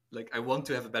 like, I want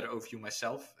to have a better overview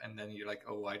myself, and then you're like,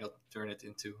 oh, why not turn it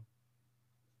into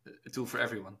a tool for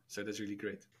everyone? So that's really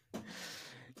great.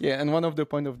 Yeah, and one of the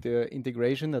point of the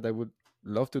integration that I would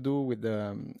love to do with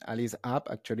Ali's app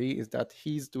actually is that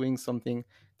he's doing something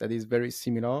that is very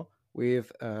similar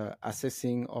with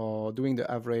assessing or doing the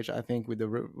average, I think, with the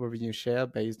revenue share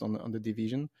based on the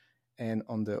division and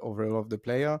on the overall of the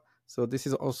player. So this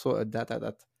is also a data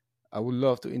that I would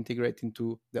love to integrate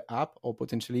into the app, or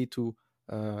potentially to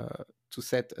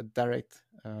set a direct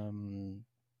to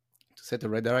set a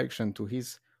redirection to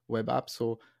his web app.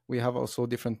 So we have also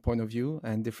different point of view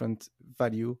and different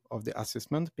value of the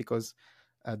assessment, because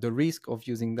the risk of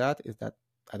using that is that,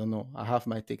 I don't know, I have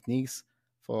my techniques.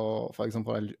 For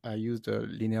example, I used a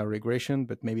linear regression,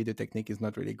 but maybe the technique is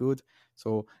not really good.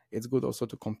 So it's good also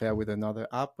to compare with another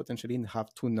app potentially and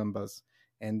have two numbers.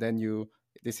 And then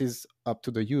this is up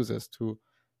to the users to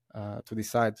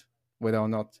decide whether or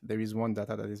not there is one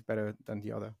data that is better than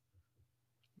the other.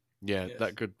 Yeah, yes.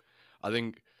 That could, I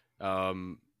think,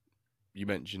 you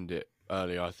mentioned it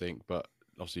earlier, I think, but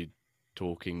obviously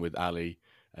talking with Ali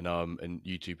and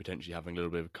you two potentially having a little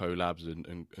bit of collabs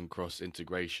and cross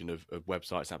integration of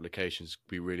websites and applications could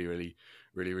be really, really,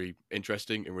 really, really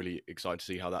interesting, and really excited to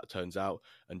see how that turns out.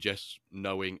 And just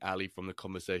knowing Ali from the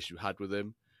conversation we had with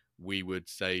him, we would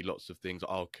say lots of things.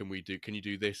 Oh, can you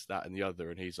do this, that, and the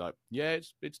other? And he's like, yeah,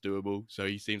 it's doable. So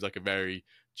he seems like a very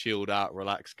chilled out,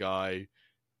 relaxed guy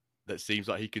that seems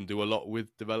like he can do a lot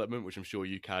with development, which I'm sure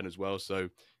you can as well. So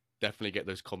definitely get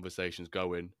those conversations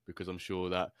going, because I'm sure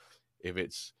that if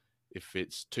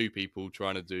it's two people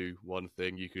trying to do one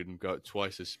thing, you can go at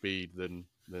twice the speed than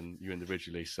you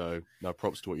individually. So no,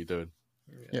 props to what you're doing.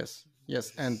 Yeah.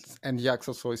 Yes, and Yax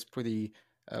also is pretty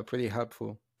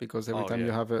helpful, because every time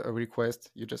you have a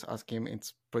request, you just ask him.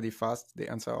 It's pretty fast. The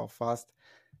answer are fast,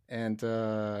 and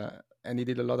he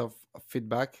did a lot of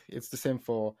feedback. It's the same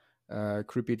for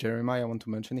Creepy Jeremiah. I want to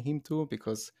mention him too,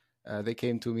 because they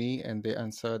came to me and they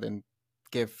answered and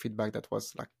gave feedback that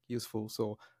was like useful.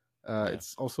 So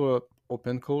it's also an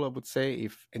open call, I would say.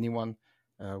 If anyone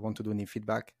want to do any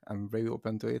feedback, I'm very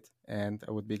open to it, and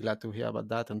I would be glad to hear about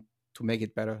that and make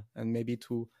it better, and maybe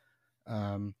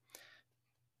um,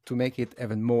 to make it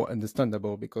even more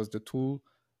understandable, because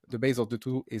the base of the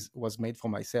tool was made for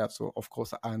myself, so of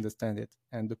course I understand it,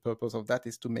 and the purpose of that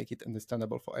is to make it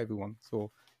understandable for everyone.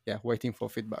 So yeah, waiting for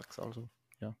feedbacks also.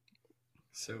 Yeah.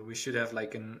 So we should have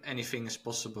like an anything is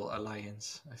possible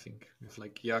alliance, I think, with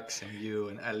like Yux and you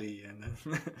and Ali, and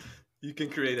then you can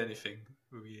create anything.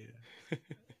 We,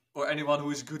 or anyone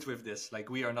who is good with this. Like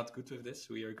we are not good with this.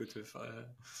 We are good with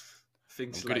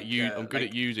things I'm good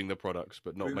at using the products,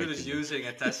 but not we're making good at them. using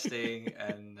and testing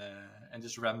and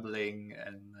just rambling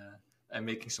and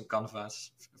making some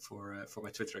canvas for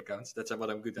my Twitter account. That's what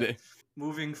I'm good at.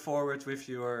 Moving forward with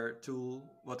your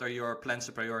tool, what are your plans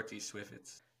and priorities with it?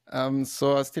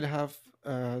 So I still have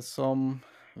some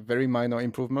very minor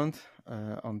improvement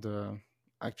on the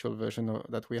actual version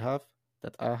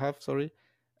that I have, sorry.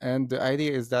 And the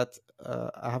idea is that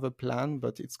I have a plan,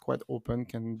 but it's quite open,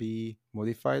 can be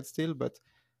modified still. But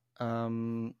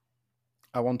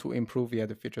I want to improve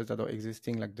the features that are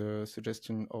existing, like the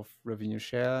suggestion of revenue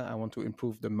share. I want to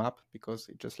improve the map, because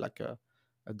it's just like a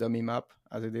dummy map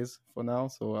as it is for now.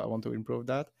 So I want to improve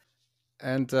that.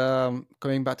 And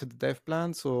coming back to the dev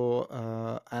plan, so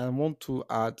I want to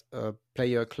add a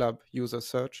player club user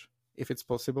search if it's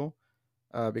possible,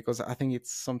 because I think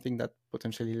it's something that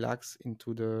potentially lacks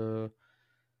into the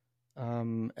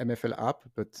MFL app,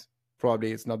 but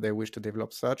probably it's not their wish to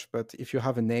develop search. But if you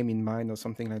have a name in mind or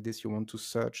something like this, you want to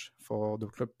search for the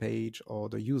club page or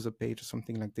the user page or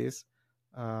something like this,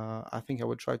 I think I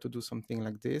would try to do something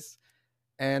like this.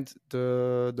 And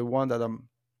the one that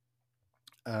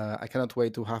I cannot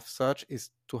wait to have such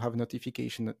is to have a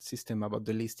notification system about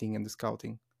the listing and the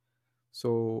scouting.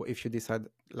 So if you decide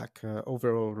like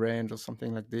overall range or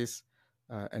something like this,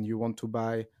 and you want to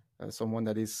buy someone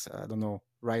that is, I don't know,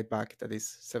 right back, that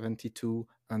is 72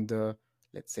 under,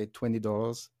 let's say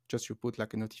 $20, just you put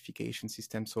like a notification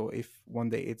system. So if one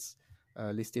day it's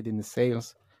listed in the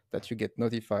sales, that you get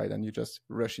notified and you just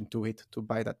rush into it to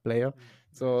buy that player.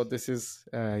 So this is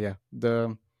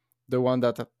the one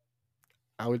that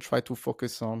I will try to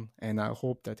focus on, and I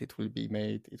hope that it will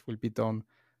be done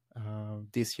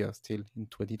this year, still in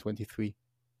 2023.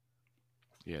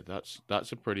 Yeah,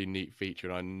 that's a pretty neat feature,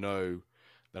 and I know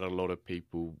that a lot of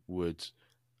people would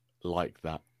like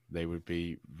that. They would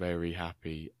be very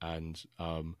happy and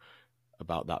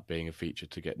about that being a feature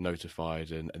to get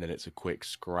notified, and then it's a quick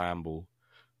scramble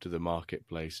to the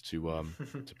marketplace to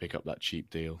pick up that cheap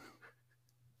deal.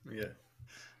 Yeah,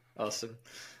 awesome.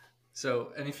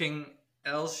 So, anything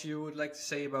else you would like to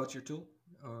say about your tool,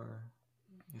 or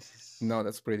No,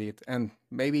 that's pretty it. And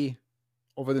maybe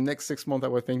over the next 6 months, I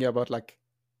was thinking about like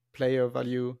player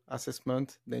value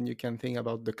assessment. Then you can think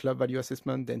about the club value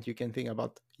assessment. Then you can think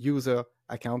about user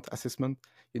account assessment.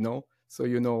 So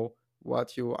you know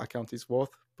what your account is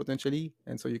worth potentially,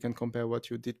 and so you can compare what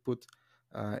you did put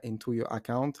into your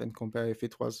account and compare if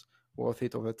it was worth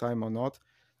it over time or not.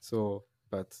 So,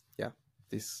 but yeah,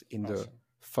 this in the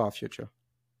far future.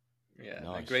 Yeah,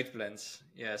 nice. Great plans.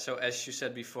 Yeah, so as you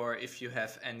said before, if you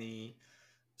have any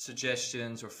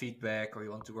suggestions or feedback, or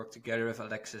you want to work together with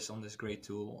Alexis on this great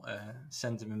tool,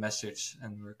 send him a message,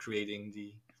 and we're creating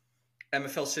the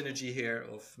MFL synergy here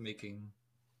of making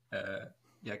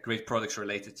great products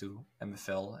related to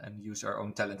MFL and use our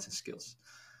own talents and skills.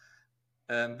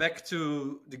 Back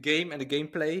to the game and the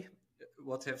gameplay.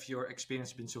 What have your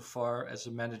experience been so far as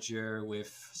a manager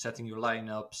with setting your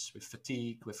lineups, with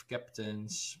fatigue, with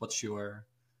captains? What's your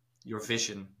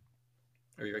vision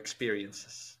or your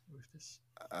experiences with this?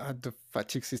 The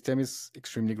fatigue system is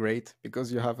extremely great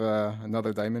because you have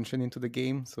another dimension into the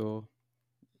game. So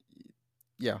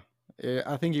yeah,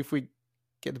 I think if we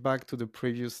get back to the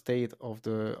previous state of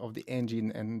the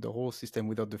engine and the whole system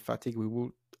without the fatigue, we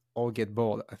would all get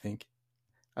bored, I think.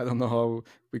 I don't know how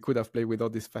we could have played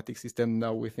without this fatigue system.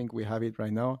 Now we think we have it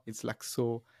right now. It's like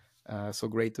so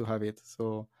great to have it.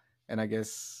 So, and I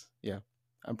guess, yeah,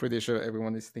 I'm pretty sure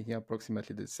everyone is thinking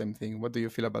approximately the same thing. What do you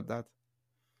feel about that?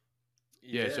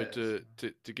 Yeah, so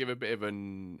to give a bit of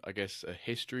a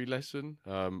history lesson,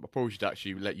 I probably should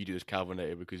actually let you do this,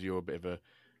 Calvinator, because you're a bit of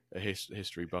a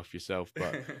history buff yourself.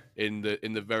 But in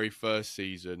the very first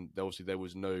season, obviously there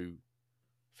was no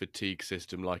fatigue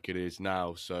system like it is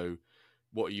now. So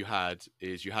what you had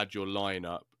is you had your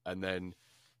lineup, and then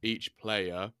each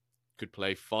player could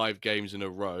play 5 games in a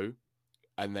row,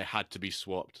 and they had to be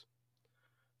swapped.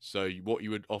 So what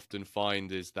you would often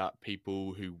find is that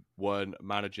people who weren't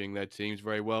managing their teams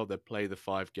very well, they'd play the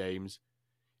 5 games.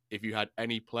 If you had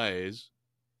any players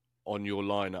on your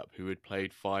lineup who had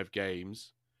played 5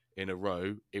 games in a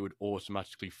row, it would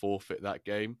automatically forfeit that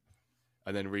game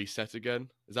and then reset again.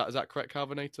 Is that correct,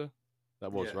 Calvinator?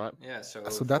 That was right. Yeah.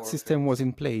 So that system forfeit. was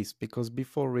in place because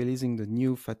before releasing the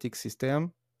new fatigue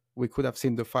system, we could have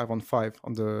seen the 5-on-5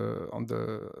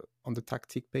 on the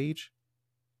tactic page.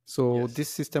 So Yes. this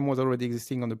system was already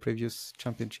existing on the previous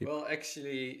championship. Well,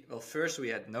 actually, first we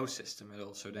had no system at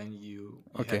all. So then you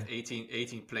had Okay.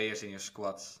 18 players in your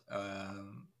squad,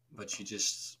 but you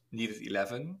just needed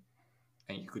 11,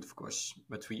 and you could, of course,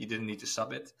 but you didn't need to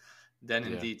sub it. Then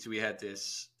Yeah. indeed we had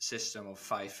this system of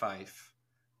 5-5,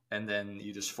 and then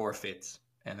you just forfeit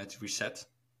and let's reset.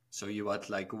 So you had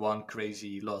like one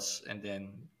crazy loss, and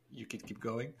then you could keep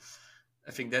going.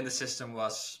 I think then the system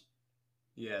was,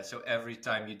 yeah. So every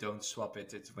time you don't swap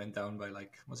it, it went down by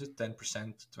like, was it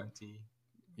 10%, 20?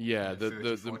 Yeah, 30,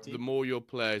 the 40. more your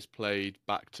players played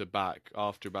back to back,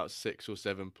 after about 6 or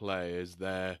 7 players,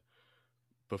 their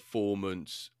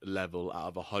performance level out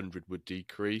of 100 would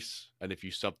decrease, and if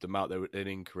you subbed them out, they would then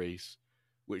increase,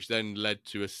 which then led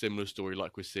to a similar story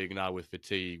like we're seeing now with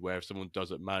fatigue, where if someone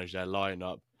doesn't manage their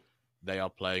lineup, they are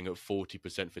playing at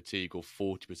 40% fatigue or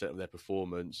 40% of their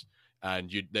performance,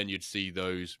 and you'd see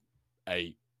those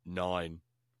 8, 9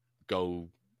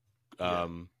 goal Yeah.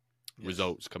 Yes.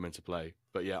 results come into play.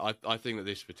 But yeah, I think that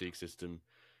this fatigue system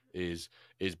is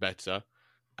better,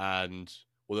 and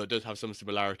although it does have some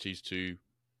similarities to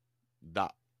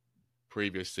that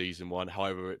previous season one,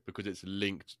 however, because it's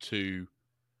linked to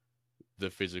the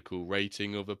physical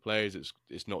rating of the players,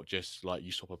 it's not just like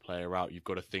you swap a player out. You've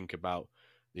got to think about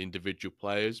the individual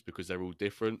players because they're all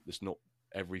different. It's not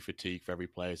every fatigue for every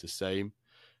player is the same,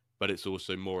 but it's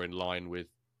also more in line with,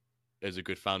 there's a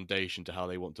good foundation to how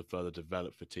they want to further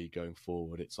develop fatigue going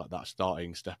forward. It's like that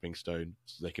starting stepping stone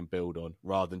so they can build on,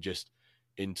 rather than just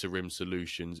interim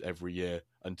solutions every year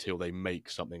until they make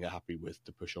something they're happy with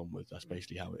to push on with. That's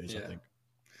basically how it is, I think.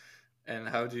 And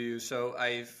how do you? So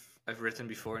I've written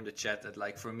before in the chat that,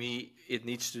 like, for me it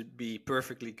needs to be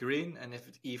perfectly green, and if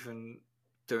it even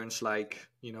turns like,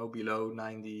 below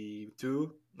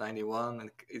 92, 91, and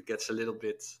it gets a little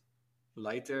bit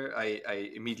lighter,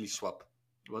 I immediately swap.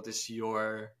 What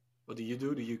do you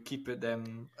do? Do you keep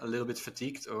them a little bit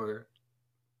fatigued or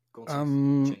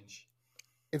constantly change?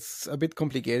 It's a bit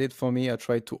complicated for me. I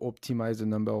try to optimize the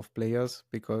number of players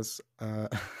because I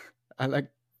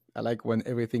like when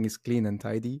everything is clean and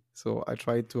tidy. So I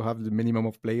try to have the minimum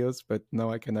of players, but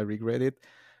now I kind of regret it.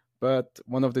 But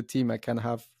one of the team I can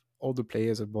have all the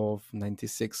players above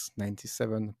 96,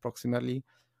 97 approximately.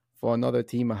 For another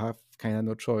team, I have kind of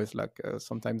no choice. Like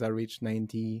sometimes I reach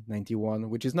 90, 91,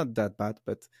 which is not that bad,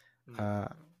 but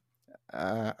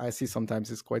I see sometimes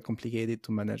it's quite complicated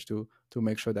to manage to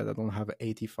make sure that I don't have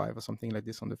 85 or something like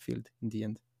this on the field in the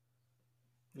end.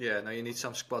 Yeah, no, you need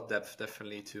some squad depth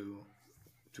definitely to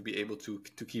be able to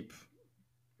keep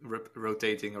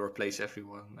rotating or replace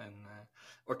everyone, and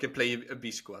or can play a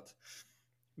B squad.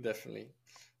 Definitely.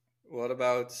 What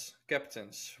about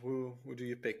captains? Who do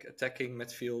you pick? Attacking,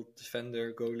 midfield,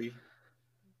 defender, goalie?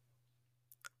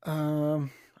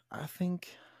 I think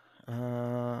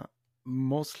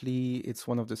mostly it's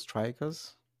one of the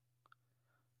strikers.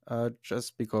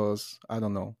 Just because I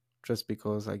don't know. Just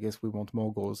because I guess we want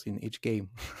more goals in each game.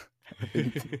 I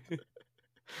think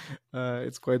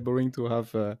it's quite boring to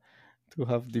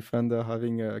have defender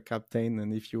having a captain,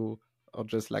 and if you are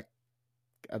just like,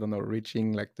 I don't know,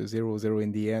 reaching like the 0-0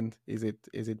 in the end, is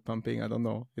it pumping? I don't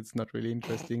know. It's not really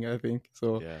interesting, I think.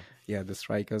 So yeah, the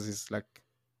strikers is like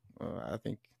I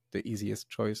think the easiest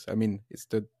choice. I mean, it's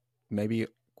the maybe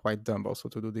quite dumb also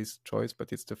to do this choice,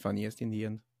 but it's the funniest in the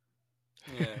end.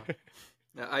 Yeah.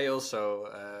 I also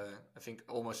I think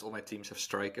almost all my teams have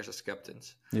strikers as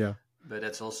captains. Yeah. But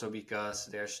that's also because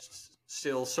there's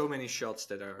still so many shots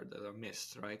that are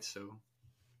missed, right? So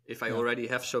if I already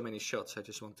have so many shots, I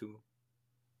just want to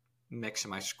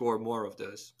maximize, score more of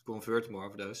those, convert more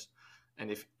of those. And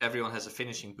if everyone has a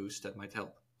finishing boost, that might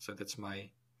help. So that's my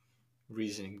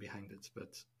reasoning behind it.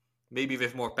 But maybe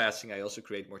with more passing, I also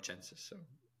create more chances. So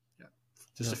yeah,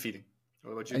 just a feeling.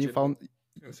 What about you, and you found...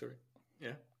 Oh, sorry.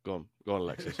 Yeah. Go on,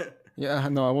 Alexis. Yeah,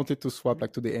 no, I wanted to swap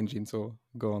like to the engine, so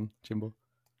go on, Jimbo.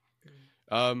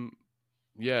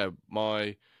 Yeah,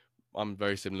 I'm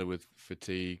very similar with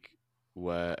fatigue,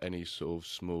 where any sort of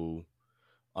small,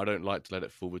 I don't like to let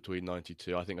it fall between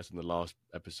 92. I think that's in the last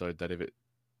episode, that if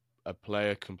a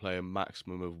player can play a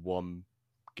maximum of one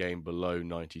game below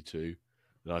 92,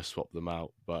 then I swap them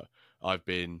out. But I've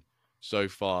been so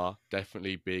far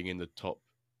definitely being in the top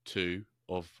 2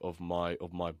 of my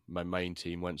main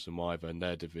team, Wentz and Wyver, and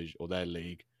their division or their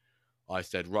league. I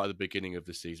said right at the beginning of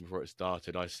the season, before it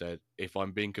started, I said, if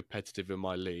I'm being competitive in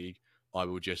my league, I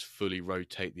will just fully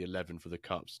rotate the 11 for the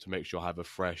cups to make sure I have a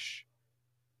fresh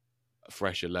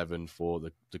 11 for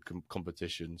the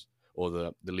competitions. or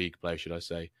the league play, should I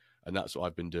say? And that's what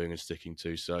I've been doing and sticking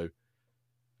to. So,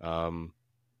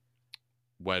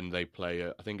 when they play,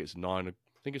 I think it's 9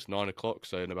 o'clock.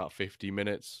 So in about 50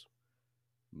 minutes,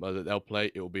 they'll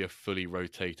play. It will be a fully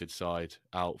rotated side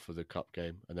out for the cup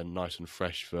game, and then nice and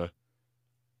fresh for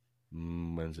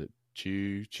when's it?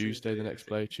 Tuesday the next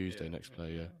play. Tuesday next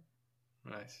play.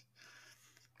 Yeah. Nice.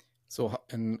 So,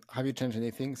 and have you changed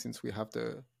anything since we have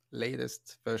the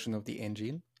latest version of the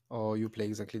engine, or you play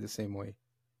exactly the same way?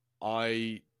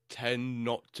 I tend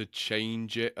not to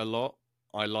change it a lot.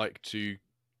 I like to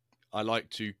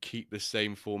keep the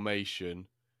same formation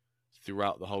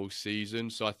throughout the whole season.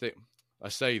 So I think I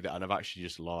say that, and I've actually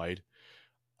just lied.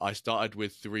 I started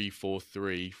with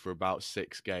 3-4-3 for about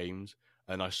 6 games,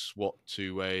 and I swapped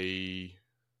to a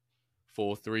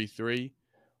 4-3-3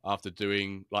 after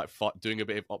doing a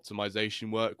bit of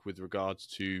optimization work with regards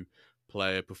to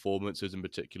player performances in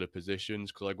particular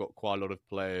positions, because I've got quite a lot of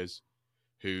players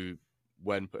who,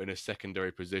 when put in a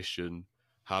secondary position,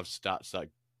 have stats that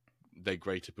they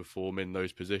greater perform in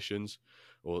those positions,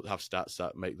 or have stats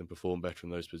that make them perform better in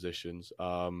those positions.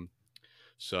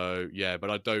 So yeah, but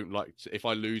I don't like to, if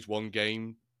I lose one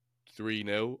game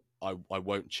 3-0, I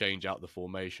won't change out the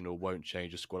formation or won't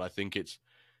change the squad. I think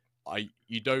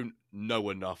you don't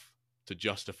know enough to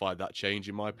justify that change,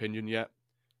 in my opinion, yet.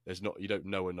 You don't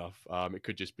know enough. It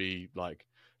could just be like,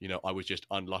 I was just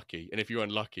unlucky. And if you're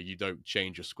unlucky, you don't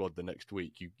change your squad the next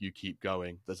week. You keep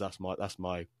going. That's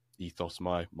my ethos,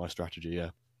 my strategy.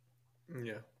 Yeah.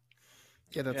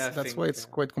 That's why it's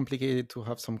quite complicated to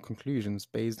have some conclusions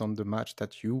based on the match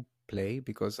that you play,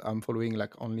 because I'm following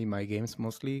like only my games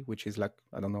mostly, which is like,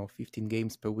 I don't know, 15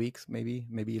 games per week,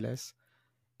 maybe less.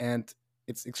 And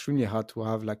it's extremely hard to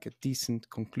have like a decent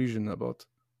conclusion about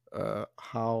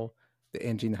how the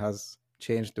engine has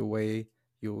changed the way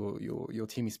your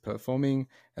team is performing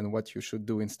and what you should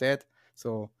do instead.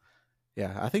 So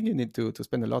yeah, I think you need to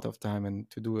spend a lot of time and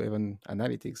to do even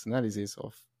analysis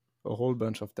of a whole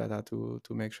bunch of data to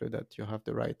make sure that you have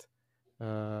the right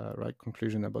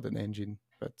conclusion about an engine.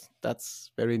 But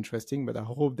that's very interesting. But I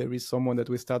hope there is someone that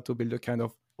will start to build a kind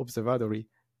of observatory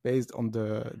based on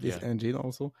this engine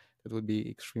also. That would be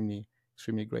extremely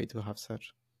great to have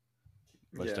such.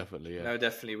 Most definitely, yeah. No,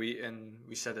 definitely.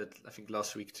 We said it, I think,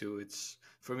 last week too. It's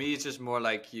for me, it's just more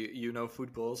like you know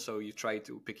football, so you try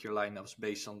to pick your lineups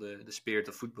based on the spirit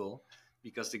of football,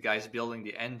 because the guys building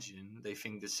the engine, they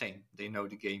think the same. They know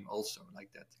the game also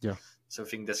like that. Yeah. So I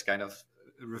think that's kind of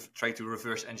try to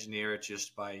reverse engineer it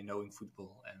just by knowing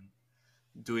football and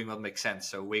doing what makes sense.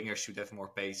 So wingers should have more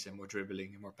pace and more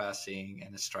dribbling and more passing,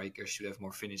 and a striker should have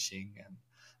more finishing, and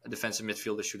a defensive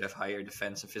midfielder should have higher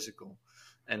defense and physical.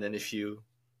 And then if you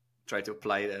try to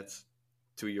apply that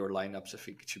to your lineups, I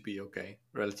think it should be okay,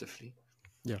 relatively.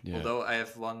 Yeah. Although I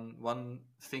have one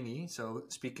thingy. So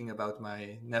speaking about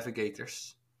my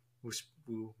navigators,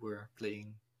 who were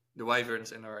playing the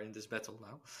Wyverns and are in this battle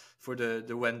now for the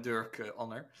Wendirk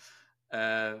honor,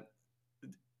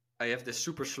 I have this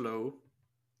super slow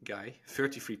guy,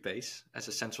 33 pace, as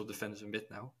a central defensive mid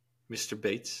now, Mr.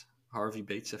 Bates, Harvey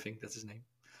Bates, I think that's his name.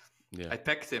 Yeah. I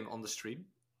packed him on the stream,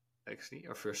 actually,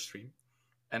 our first stream,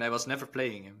 and I was never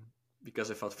playing him because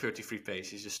I thought 33 pace,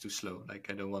 he's just too slow. Like,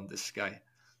 I don't want this guy.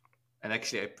 And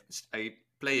actually, I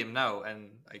play him now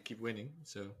and I keep winning.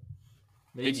 So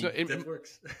maybe that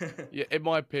works. Yeah, in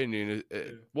my opinion,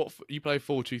 what you play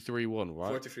 4-2-3-1,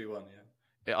 right? 4-2-3-1,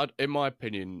 yeah. In my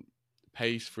opinion,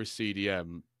 pace for a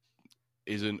CDM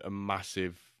isn't a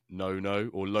massive no-no,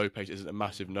 or low pace isn't a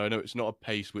massive no-no. It's not a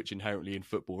pace which inherently in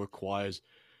football requires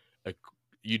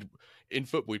in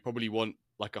football, you probably want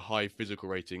like a high physical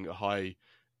rating, a high,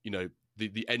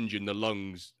 the engine, the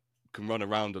lungs can run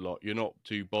around a lot. You're not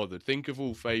too bothered. Think of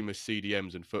all famous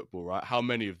CDMs in football, right? How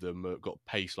many of them got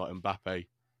pace like Mbappe?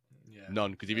 Yeah.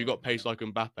 None. Because if you've got pace like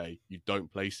Mbappe, you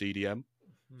don't play CDM.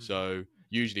 So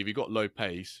usually if you've got low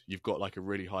pace, you've got like a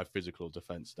really high physical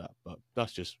defense stat. But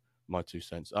that's just my 2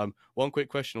 cents. One quick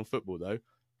question on football though.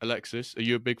 Alexis, are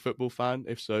you a big football fan?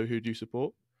 If so, who do you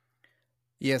support?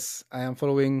 Yes, I am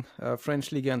following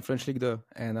French Ligue and French Ligue 2,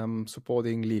 and I'm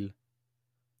supporting Lille.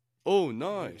 Oh,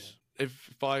 nice. Yeah.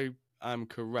 If I am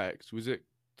correct, was it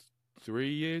 3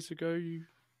 years ago?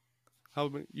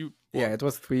 Yeah, it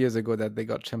was 3 years ago that they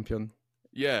got champion.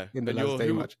 Yeah, in the last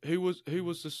day match. Who was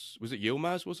was it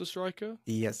Yilmaz was the striker?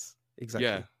 Yes,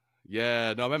 exactly.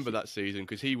 Yeah. No, I remember that season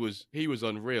because he was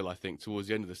unreal. I think towards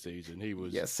the end of the season, he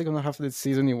was. Yeah, second half of the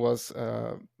season he was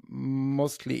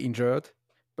mostly injured.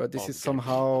 But this is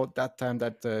somehow that time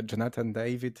that Jonathan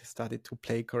David started to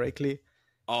play correctly.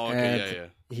 Oh, okay,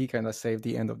 and he kind of saved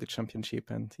the end of the championship,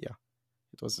 and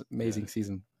it was an amazing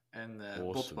season. And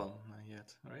awesome. Botman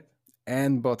yet, right?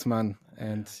 and Botman,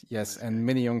 and Yeah, yes, nice and guy.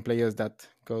 many young players that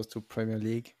goes to Premier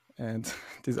League and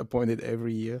disappointed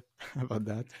every year about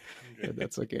that. But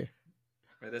that's okay.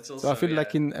 But that's So I also feel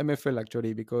like in MFL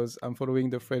actually, because I'm following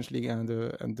the French league and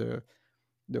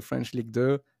the French League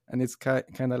 2, and it's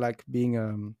kind of like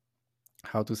being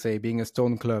how to say, being a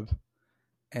stone club.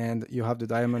 And you have the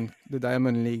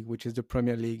Diamond League, which is the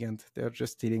Premier League, and they're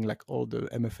just stealing like all the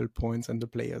MFL points and the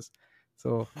players.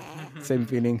 So same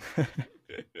feeling. a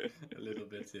little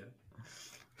bit, yeah,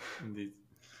 indeed.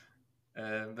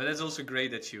 But it's also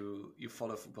great that you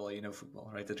follow football, you know football,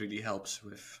 right? That really helps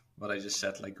with what I just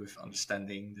said, like with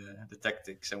understanding the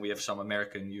tactics. And we have some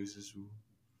American users who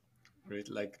read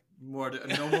like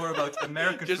know more about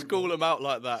American Just football. call them out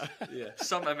like that. Yeah,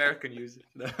 some American users.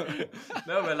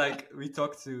 No, but like we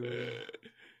talked to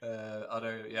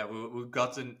other, yeah, we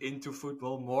gotten into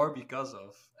football more because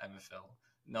of MFL,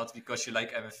 not because you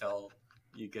like MFL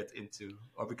you get into,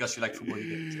 or because you like football you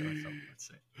get into MFL. Let's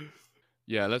say.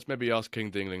 Yeah, let's maybe ask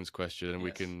King Dingling's question, and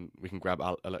Yes. we can grab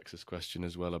Alexis' question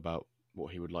as well about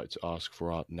what he would like to ask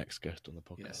for our next guest on the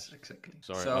podcast. Yes, exactly.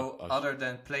 Sorry. So, other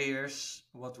than players,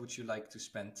 what would you like to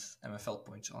spend MFL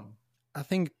points on? I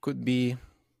think it could be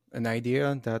an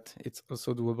idea that it's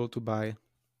also doable to buy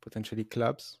potentially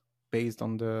clubs based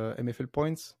on the MFL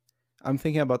points. I'm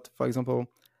thinking about, for example,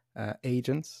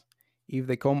 agents. If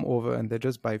they come over and they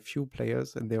just buy few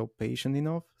players and they're patient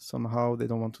enough, somehow they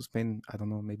don't want to spend, I don't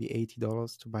know, maybe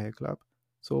 $80 to buy a club.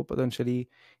 So potentially,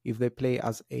 if they play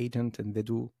as agent and they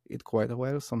do it quite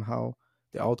well, somehow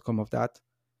the outcome of that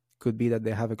could be that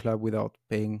they have a club without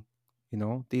paying,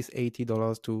 these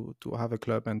 $80 to have a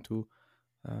club and to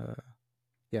uh,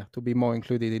 to be more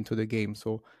included into the game.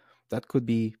 So that could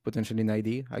be potentially an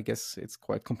idea. I guess it's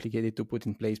quite complicated to put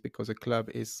in place because a club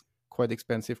is quite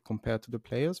expensive compared to the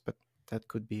players, but that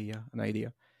could be an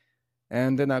idea.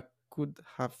 And then I could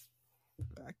have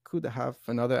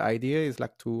another idea is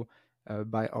like to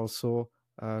buy also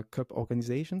cup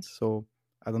organizations. So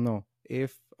I don't know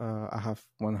if I have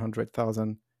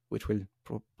 100,000, which will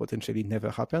potentially never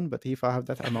happen. But if I have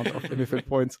that amount of MFL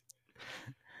points,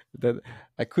 then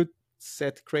I could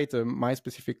create my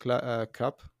specific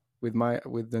cup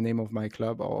with the name of my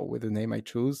club or with the name I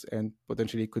choose, and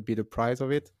potentially it could be the price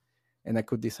of it, and I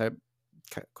could decide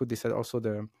also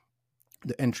the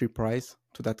entry price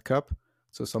to that cup.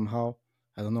 So somehow,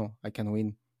 I don't know, I can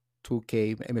win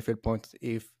 2k MFL points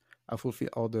if I fulfill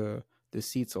all the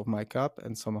seats of my cup,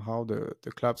 and somehow the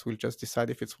clubs will just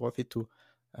decide if it's worth it to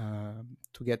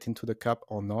get into the cup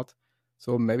or not.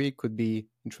 So maybe it could be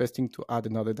interesting to add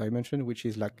another dimension, which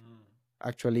is like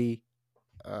actually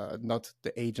not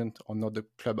the agent or not the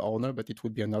club owner, but it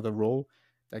would be another role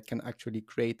that can actually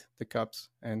create the cups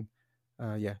and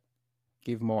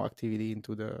give more activity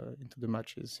into the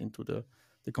matches, into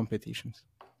the competitions.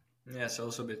 Yeah, so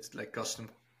also a bit like custom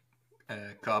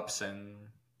cups, and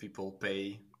people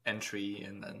pay entry,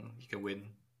 and then you can win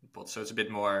pots. So it's a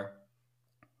bit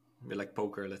like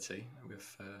poker, let's say,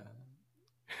 with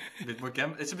a bit more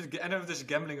It's a bit. I don't know if there's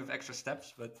gambling with extra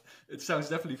steps, but it sounds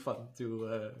definitely fun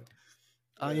to.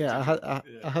 I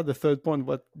had the third point,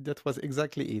 but that was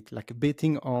exactly it, like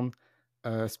betting on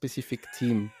a specific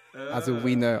team as a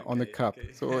winner on a cup.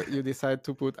 Okay. So you decide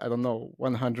to put, I don't know,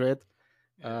 100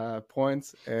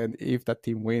 points, and if that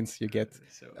team wins, you get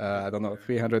I don't know,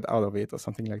 300 out of it or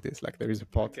something like this. Like there is a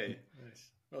pot. Okay,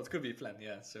 nice. Well, it could be a plan,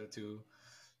 yeah. So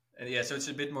so it's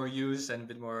a bit more used and a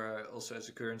bit more also as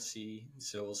a currency.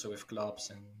 So also with clubs,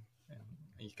 and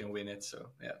you can win it. So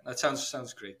yeah, that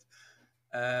sounds great.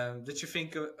 Did you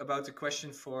think about the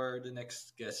question for the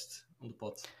next guest on the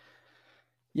pod?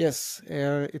 Yes,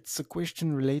 it's a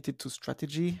question related to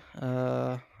strategy.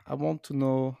 I want to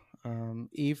know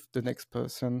if the next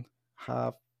person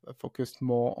have focused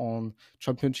more on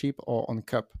championship or on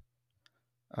cup,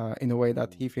 in a way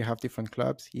that if you have different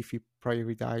clubs, if he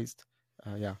prioritized,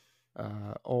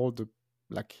 all the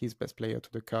like his best player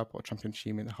to the cup or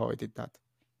championship, and how he did that.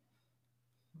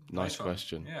 Nice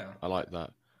question. Yeah, I like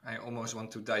that. I almost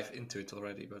want to dive into it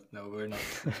already, but no, we're not.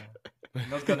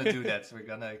 Not gonna do that. We're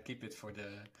gonna keep it for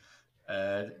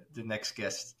the next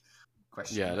guest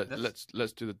question. Yeah,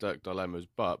 let's do the Dirk dilemmas.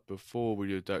 But before we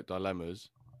do Dirk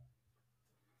dilemmas,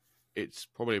 it's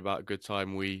probably about a good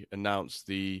time we announce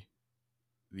the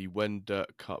When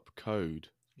Dirk Cup code.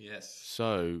 Yes.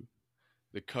 So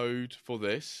the code for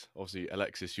this, obviously,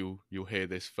 Alexis, you'll hear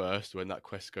this first. When that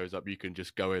quest goes up, you can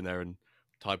just go in there and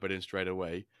type it in straight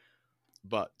away.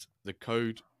 But the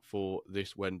code for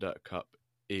this When Dirk Cup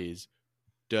is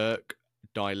Dirk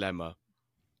Dilemma.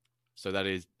 So that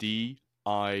is DIRK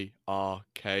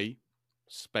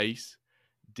space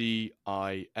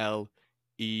DILEMMA.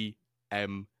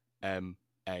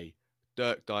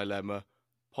 Dirk Dilemma.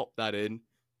 Pop that in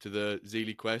to the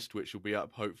Zeely quest, which will be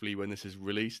up hopefully when this is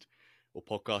released or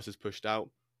podcast is pushed out.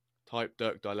 Type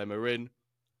Dirk Dilemma in,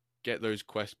 get those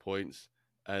quest points,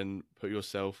 and put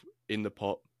yourself in the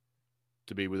pot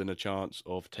to be within a chance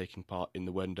of taking part in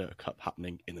the Wender Cup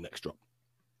happening in the next drop.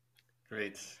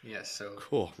 Great. Yes. So.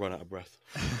 Cool. Run out of breath.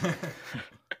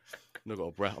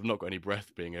 I've not got any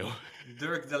breath being ill.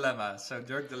 Dirk Dilemma. So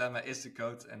Dirk Dilemma is the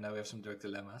code, and now we have some Dirk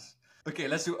Dilemmas. Okay,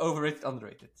 let's do overrated,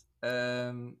 underrated.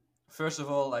 First of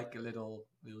all, like a little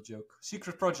joke.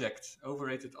 Secret project,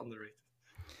 overrated, underrated.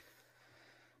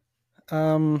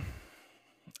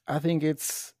 I think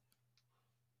it's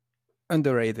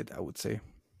underrated, I would say.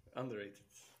 Underrated.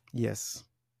 Yes.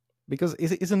 Because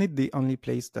isn't it the only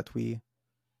place that in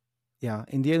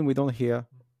the end, we don't hear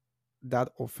that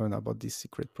often about this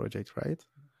secret project, right?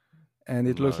 And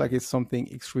it looks like it's something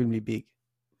extremely big.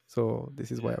 So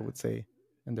this is why I would say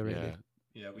underrated.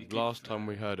 Yeah. Last time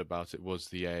we heard about it was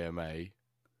the AMA, in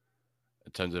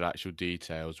terms of actual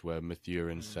details, where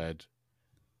Mathurin said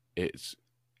it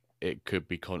could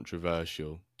be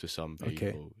controversial to some people.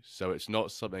 Okay. So it's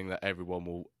not something that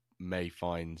everyone may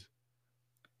find,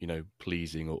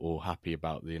 pleasing or happy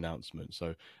about the announcement. So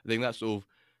I think that's sort of,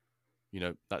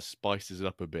 that spices it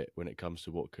up a bit when it comes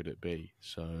to what could it be.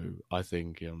 So I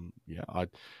think, I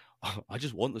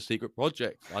just want the secret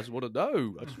project. I just want to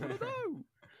know.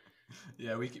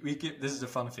 Yeah, we keep. This is the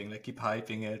fun thing. Like, keep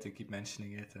hyping it and keep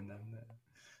mentioning it, and then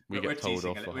we're told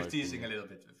off. We're teasing a little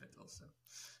bit with it also.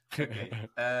 Okay.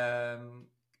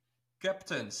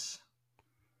 Captains,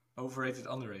 overrated,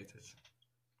 underrated.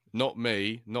 Not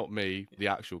me. The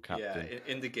actual captain. Yeah,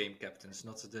 in the game captains,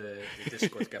 not the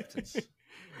Discord captains.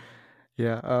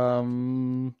 Yeah.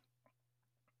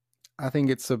 I think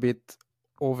it's a bit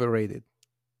overrated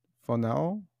for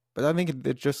now, but I think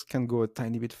it just can go a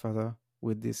tiny bit further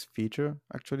with this feature,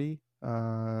 actually,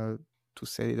 to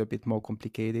set it a bit more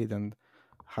complicated and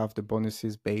have the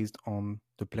bonuses based on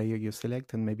the player you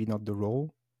select and maybe not the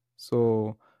role.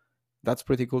 So that's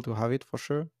pretty cool to have it for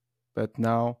sure. But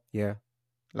now,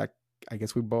 like I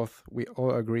guess we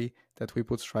all agree that we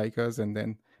put strikers and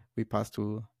then we pass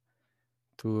to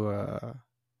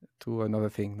another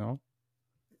thing, no?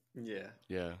 Yeah.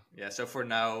 So for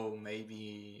now,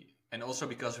 maybe. And also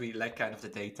because we lack kind of the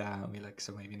data,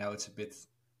 so maybe now it's a bit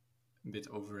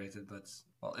overrated, but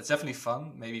well, it's definitely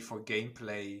fun. Maybe for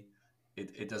gameplay,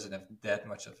 it doesn't have that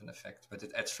much of an effect, but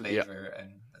it adds flavor,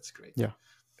 and that's great.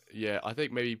 Yeah, I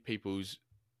think maybe people's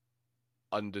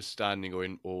understanding or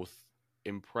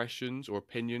impressions or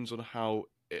opinions on how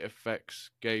it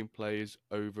affects gameplay is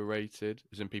overrated,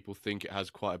 as in people think it has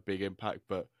quite a big impact,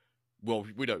 but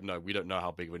we don't know. We don't know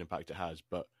how big of an impact it has,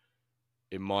 but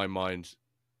in my mind,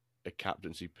 a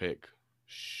captaincy pick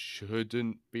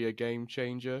shouldn't be a game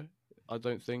changer. I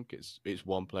don't think it's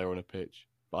one player on a pitch,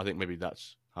 but I think maybe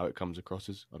that's how it comes across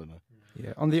as. I don't know.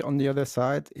 Yeah, on the other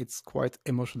side, it's quite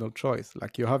emotional choice.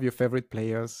 Like, you have your favorite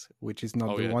players, which is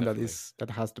not the one definitely.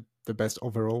 that has the best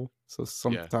overall. So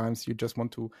sometimes you just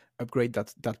want to upgrade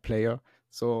that player.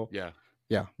 So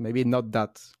maybe not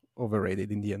that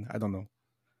overrated in the end. I don't know.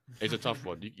 It's a tough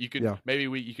one. You can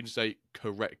you can say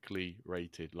correctly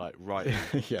rated, like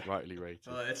rightly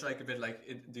rated. Well, it's like a bit like,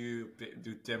 do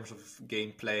terms of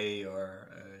gameplay or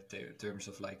terms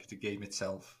of like the game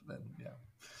itself? Then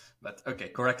but okay,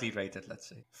 correctly rated. Let's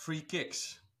say free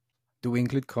kicks. Do we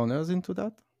include corners into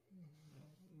that?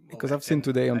 Because I've seen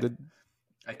today on the.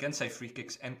 I can say free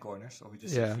kicks and corners, or we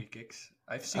just say free kicks.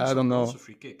 I've seen also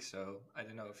free kicks, so I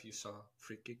don't know if you saw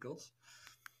free kick goals.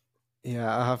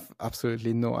 Yeah, I have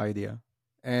absolutely no idea.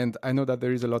 And I know that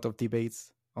there is a lot of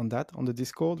debates on that on the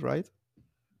Discord, right?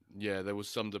 Yeah, there was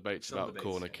some debates about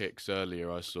corner kicks earlier.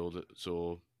 I saw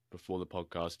before the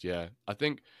podcast. Yeah, I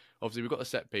think obviously we've got the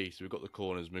set piece, we've got the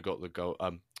corners, we've got the goal,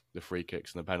 the free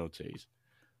kicks and the penalties.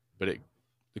 But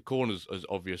the corners is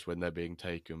obvious when they're being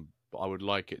taken. But I would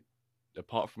like it,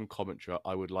 apart from commentary,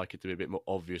 I would like it to be a bit more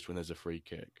obvious when there's a free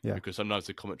kick. Yeah. Because sometimes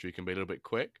the commentary can be a little bit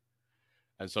quick.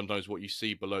 And sometimes what you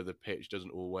see below the pitch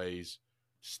doesn't always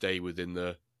stay within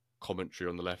the commentary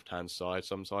on the left-hand side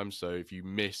sometimes. So if you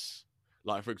miss,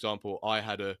 like, for example, I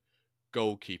had a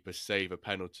goalkeeper save a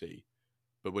penalty,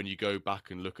 but when you go back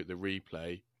and look at the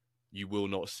replay, you will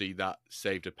not see that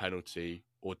saved a penalty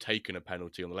or taken a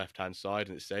penalty on the left-hand side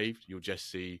and it's saved. You'll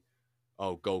just see,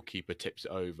 goalkeeper tips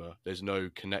it over. There's no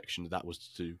connection that was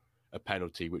to a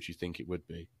penalty, which you think it would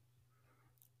be.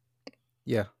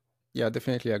 Yeah,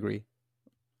 definitely agree.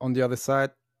 On the other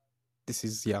side, this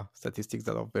is statistics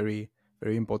that are very,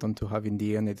 very important to have in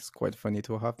the end. It's quite funny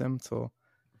to have them. So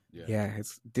Yeah. Yeah,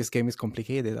 this game is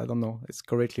complicated. I don't know. It's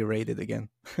correctly rated again.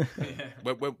 Yeah.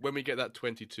 When we get that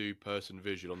 22-person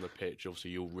visual on the pitch,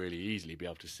 obviously you'll really easily be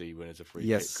able to see when it's a free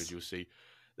kick because Yes. you'll see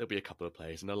there'll be a couple of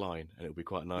players in a line, and it'll be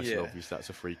quite nice and Yeah. obvious that's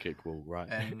a free kick. Well, right.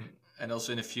 And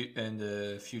also in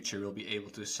the future we'll be able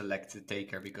to select the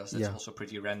taker because that's Yeah. also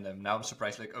pretty random. Now I'm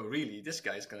surprised, like, oh really, this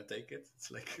guy's gonna take it? It's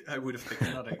like I would have picked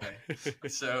another guy.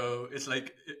 So it's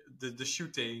like the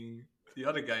shooting, the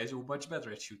other guy is much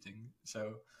better at shooting.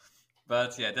 So,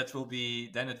 but yeah, it will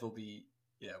be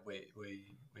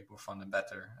way more fun and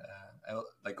better.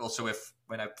 Like also if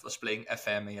when I was playing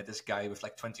FM and you had this guy with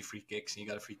like 20 free kicks and you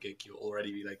got a free kick, you'll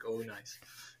already be like, oh nice,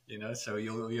 So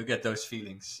you'll get those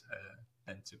feelings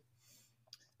then too.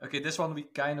 Okay, this one we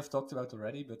kind of talked about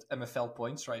already, but MFL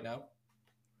points right now,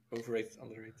 overrated,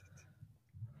 underrated.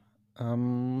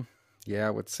 Yeah, I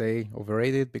would say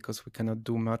overrated because we cannot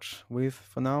do much with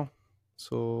for now.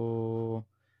 So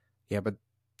yeah, but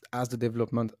as the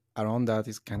development around that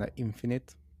is kind of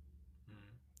infinite,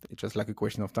 it's just like a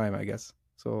question of time, I guess.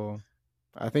 So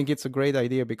I think it's a great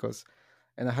idea because,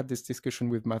 and I had this discussion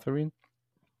with Mathurin,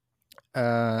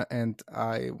 and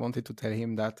I wanted to tell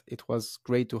him that it was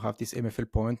great to have this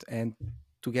MFL point and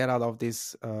to get out of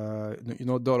this,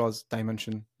 dollars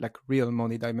dimension, like real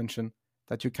money dimension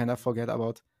that you kind of forget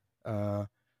about. I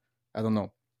don't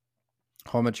know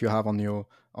how much you have on your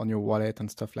wallet and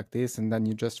stuff like this, and then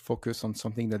you just focus on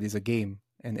something that is a game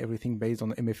and everything based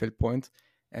on MFL point.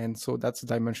 And so that's a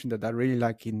dimension that I really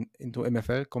like into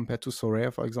MFL compared to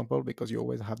Sorare, for example, because you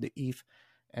always have the ETH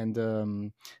and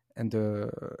the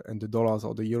dollars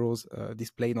or the euros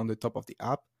displayed on the top of the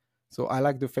app. So I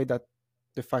like the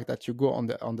fact that you go on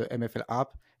the MFL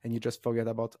app and you just forget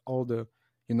about all the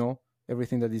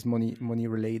everything that is money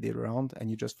related around, and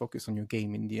you just focus on your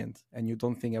game in the end, and you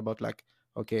don't think about like,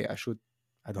 okay,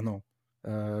 I don't know,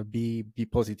 be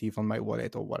positive on my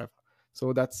wallet or whatever.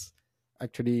 So that's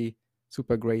actually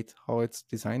super great how it's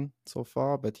designed so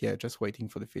far, but yeah, just waiting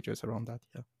for the features around that.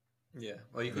 Yeah,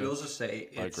 well, you could also say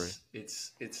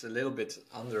it's a little bit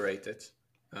underrated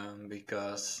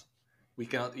because we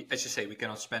cannot, as you say, we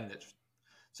cannot spend it,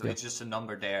 so it's just a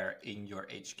number there in your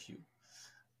HQ.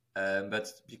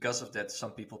 But because of that,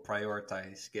 some people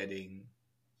prioritize getting,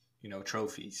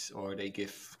 trophies, or they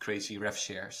give crazy ref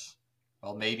shares.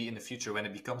 Well, maybe in the future when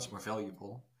it becomes more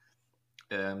valuable,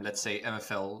 let's say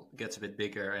MFL gets a bit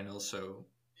bigger, and also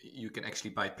you can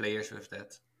actually buy players with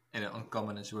that, and an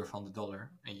uncommon is worth $100,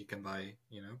 and you can buy,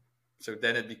 so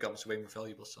then it becomes way more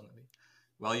valuable suddenly.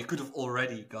 Well, you could have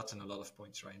already gotten a lot of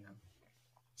points right now,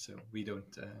 so we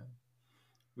don't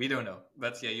know.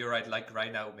 But yeah, you're right. Like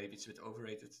right now, maybe it's a bit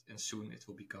overrated, and soon it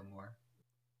will become more.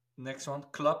 Next one,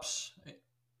 clubs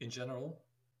in general.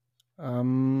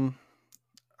 I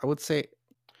would say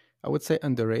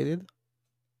underrated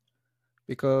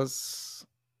because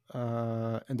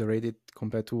underrated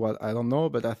compared to what I don't know,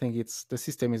 but I think the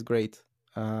system is great.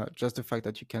 Just the fact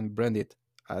that you can brand it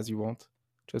as you want,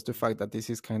 just the fact that this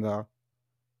is kind of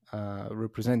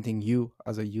representing you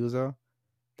as a user,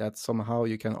 that somehow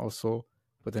you can also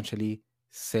potentially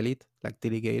sell it, like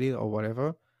delegate it or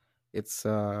whatever. It's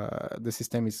the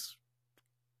system is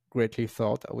greatly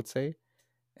thought, I would say,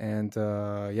 and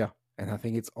and I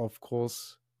think it's, of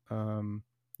course,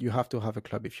 you have to have a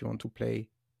club if you want to play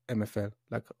MFL.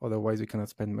 Like otherwise, you cannot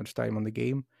spend much time on the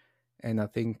game. And I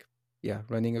think,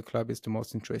 running a club is the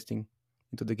most interesting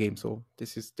into the game. So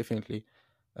this is definitely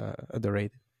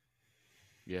underrated.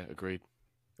 Yeah, agreed.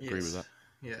 Agree with that.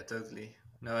 Yeah, totally.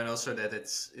 No, and also that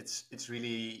it's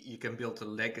really, you can build a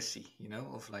legacy,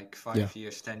 of like 5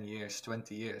 years, 10 years,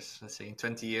 20 years. Let's say in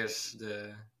 20 years,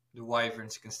 the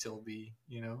Wyverns can still be,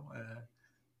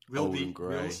 will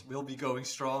be going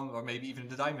strong, or maybe even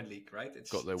the Diamond League, right? It's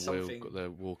got their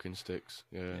walking sticks.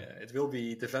 Yeah, it will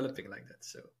be developing like that.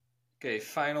 So, okay,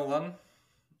 final one,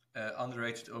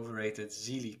 underrated, overrated,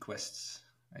 Z-League quests.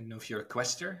 I don't know if you're a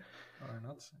quester or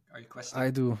not. Are you questing? I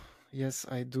do. Yes,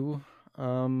 I do.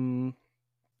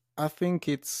 I think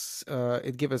it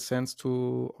gives a sense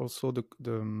to also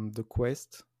the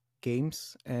quest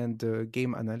games and the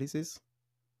game analysis.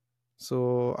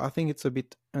 So I think it's a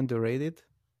bit underrated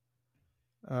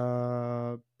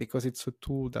because it's a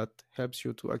tool that helps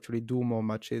you to actually do more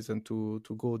matches and to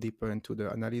go deeper into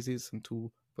the analysis and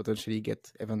to potentially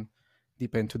get even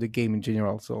deeper into the game in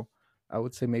general. So I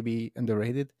would say maybe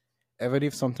underrated, even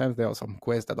if sometimes there are some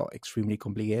quests that are extremely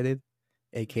complicated,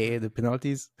 aka the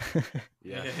penalties.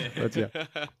 Yeah. But yeah.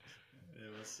 It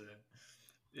was,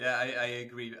 I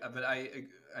agree, but I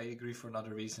agree for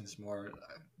another reason. It's more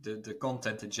the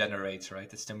content it generates,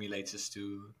 right? It stimulates us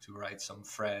to write some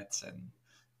threads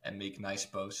and make nice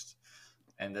posts.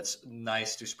 and that's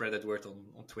nice to spread that word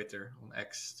on Twitter, on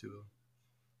X, to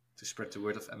spread the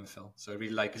word of MFL. So I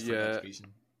really like it for that reason.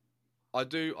 I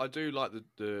do like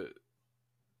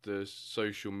the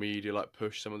social media like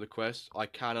push some of the quests. I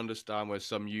can understand where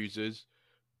some users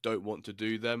don't want to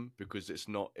do them because it's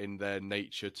not in their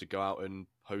nature to go out and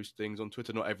post things on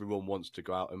Twitter. Not everyone wants to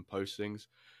go out and post things,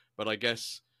 but I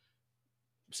guess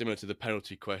similar to the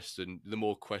penalty quest, and the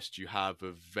more quests you have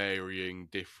of varying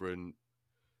different,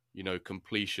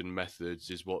 completion methods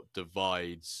is what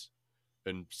divides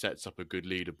and sets up a good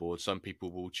leaderboard. Some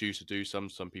people will choose to do some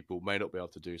people may not be able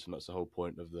to do some. That's the whole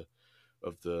point of the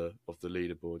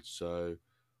leaderboard. So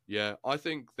yeah, I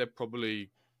think they're probably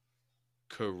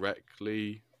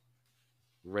correctly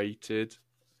rated.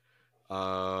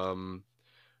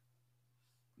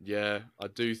 Yeah, I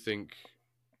do think,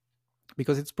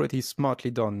 because it's pretty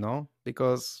smartly done, no?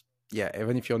 Because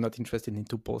even if you're not interested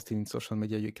into posting in social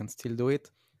media, you can still do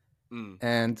it.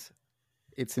 And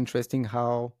it's interesting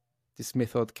how this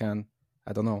method can,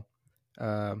 I don't know,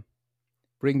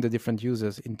 bring the different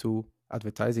users into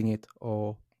advertising it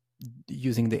or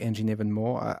using the engine even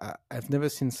more. I've never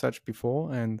seen such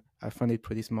before, and I find it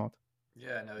pretty smart.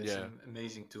 Yeah, no, it's an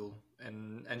amazing tool,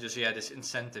 and just this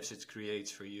incentives it creates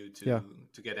for you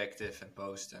to get active and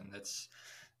post, and that's,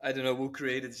 I don't know who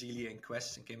created Zeely and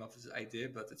Quest and came up with this idea,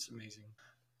 but it's amazing.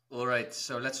 All right,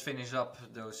 so let's finish up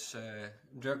those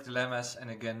Dirk dilemmas, and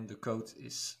again the code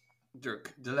is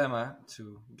Dirk Dilemma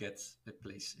to get a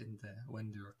place in the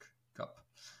When Dirk Cup.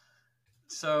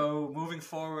 So moving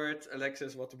forward,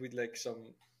 Alexis, what would like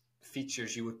some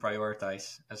features you would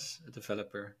prioritize as a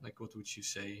developer? Like, what would you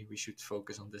say we should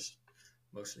focus on this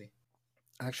mostly?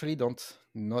 I actually don't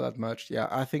know that much. Yeah,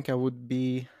 I think I would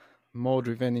be more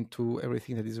driven into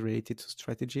everything that is related to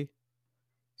strategy.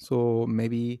 So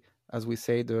maybe, as we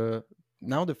say,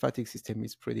 now the fatigue system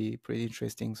is pretty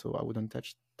interesting. So I wouldn't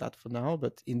touch that for now.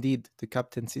 But indeed, the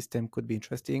captain system could be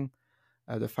interesting.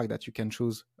 The fact that you can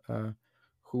choose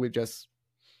who will just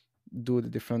do the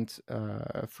different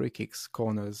free kicks,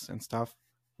 corners, and stuff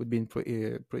would be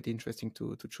pretty interesting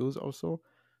to choose also.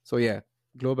 So yeah,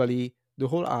 globally, the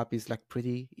whole app is like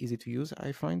pretty easy to use,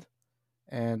 I find,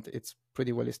 and it's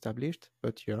pretty well established.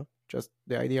 But yeah, just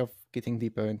the idea of getting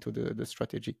deeper into the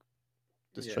strategic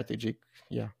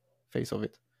phase of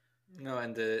it. No,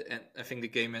 and I think the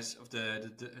game is of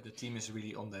the team is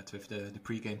really on that with the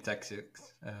pre-game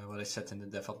tactics. What I said in the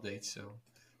dev update. So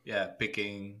yeah,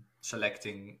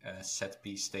 selecting set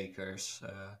piece takers,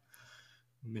 a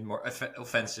bit more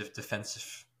offensive,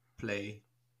 defensive play.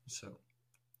 So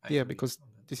because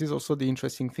this is also the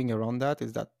interesting thing around that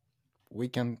is that we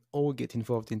can all get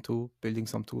involved into building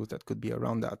some tools that could be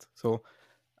around that. So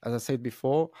as I said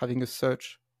before, having a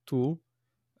search tool,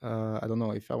 I don't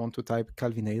know, if I want to type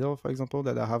Calvinator, for example,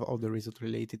 that I have all the results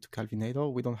related to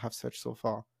Calvinator, we don't have search so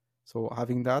far. So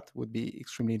having that would be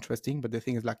extremely interesting. But the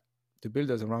thing is, like, the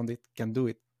builders around it can do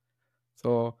it.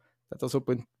 So that's also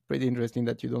pretty interesting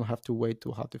that you don't have to wait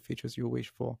to have the features you wish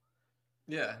for.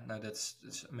 Yeah, no, that's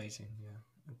amazing. Yeah,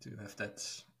 to have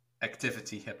that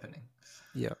activity happening.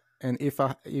 Yeah, and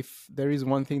if there is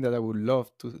one thing that I would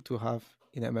love to have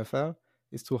in MFL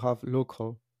is to have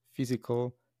local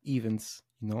physical events.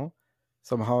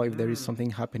 Somehow if there is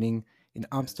something happening in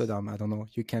Amsterdam, I don't know,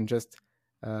 you can just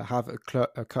have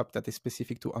a cup that is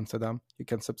specific to Amsterdam. You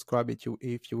can subscribe it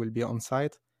if you will be on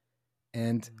site,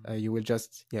 and you will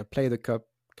just play the cup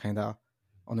kind of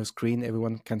on a screen.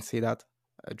 Everyone can see that,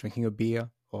 drinking a beer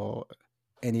or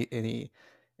any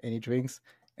drinks,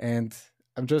 and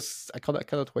I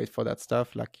cannot wait for that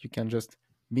stuff. Like, you can just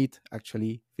meet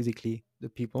actually physically the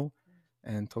people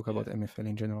and talk about MFL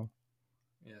in general.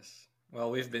 Yes. Well,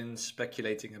 we've been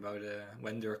speculating about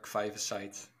When Dirk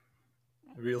 5-a-side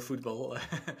real football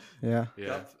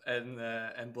cup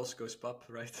and Bosco's pub,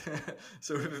 right?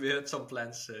 So we had some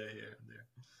plans here and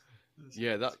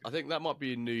there. I think that might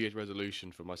be a New Year's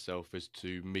resolution for myself, is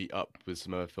to meet up with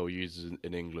some MFL users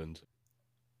in England.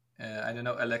 I don't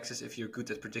know, Alexis, if you're good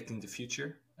at predicting the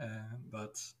future,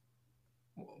 but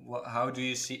how do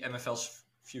you see MFL's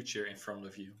future in front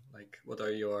of you? Like,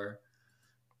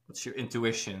 what's your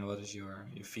intuition? What is your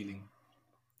feeling,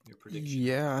 your prediction?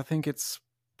 Yeah, I think it's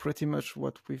pretty much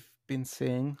what we've been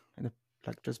saying,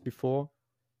 like just before.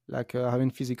 Like,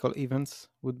 having physical events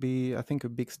would be, I think, a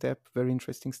big step, very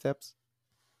interesting steps.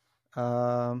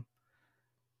 And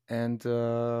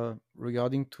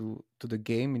regarding to the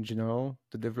game in general,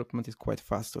 the development is quite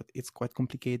fast. So it's quite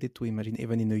complicated to imagine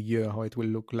even in a year how it will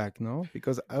look like now,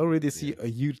 because I already see a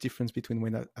huge difference between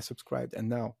when I subscribed and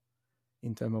now,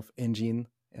 in terms of engine,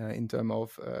 in terms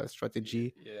of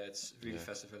strategy. Yeah, it's really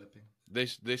fast developing.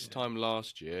 This time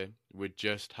last year, we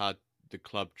just had the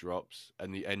club drops,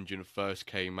 and the engine first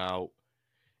came out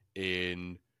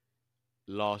in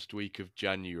last week of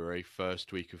January,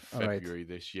 first week of All right. February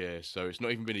this year. So it's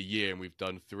not even been a year, and we've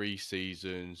done 3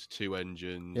 seasons, 2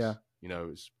 engines. Yeah. You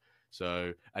know,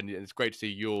 and it's great to see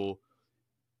you're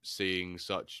seeing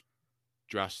such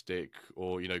drastic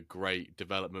or great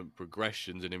development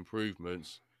progressions and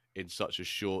improvements in such a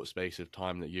short space of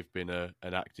time that you've been an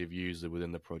active user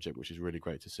within the project, which is really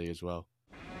great to see as well.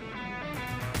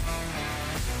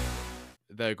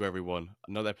 There you go, everyone.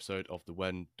 Another episode of the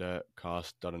When Dirt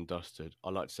Cast done and dusted.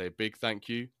 I'd like to say a big thank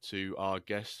you to our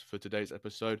guests for today's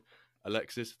episode.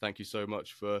 Alexis, thank you so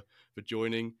much for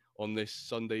joining on this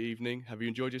Sunday evening. Have you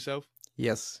enjoyed yourself?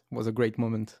 Yes, it was a great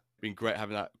moment. Been great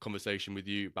having that conversation with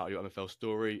you about your MFL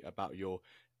story, about your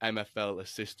MFL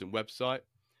assistant website,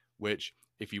 which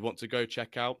if you want to go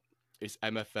check out, it's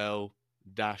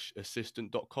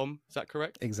mfl-assistant.com. Is that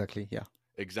correct? Exactly, yeah.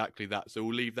 Exactly that. So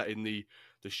we'll leave that in the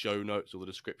show notes or the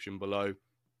description below.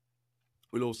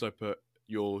 We'll also put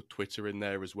your Twitter in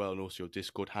there as well, and also your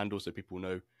Discord handle, so people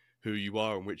know who you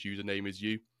are and which username is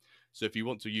you. So if you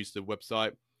want to use the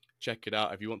website, check it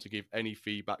out. If you want to give any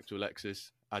feedback to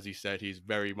Alexis, as he said, he's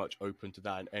very much open to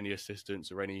that, and any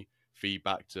assistance or any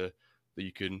feedback that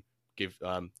you can give,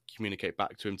 communicate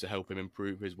back to him to help him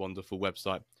improve his wonderful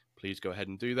website, please go ahead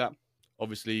and do that.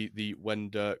 Obviously, the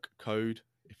Wendirk code,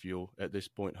 if you're at this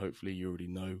point, hopefully you already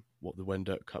know what the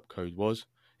Wendirk Cup code was.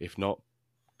 If not,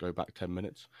 go back 10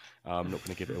 minutes. I'm not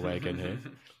going to give it away again here.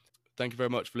 Thank you very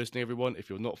much for listening, everyone. If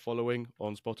you're not following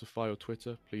on Spotify or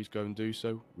Twitter, please go and do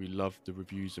so. We love the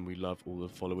reviews and we love all the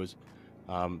followers.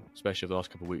 Especially over the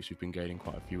last couple of weeks, we've been gaining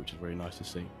quite a few, which is very nice to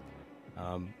see.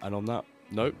 And on that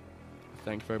note,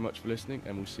 thank you very much for listening,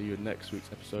 and we'll see you in next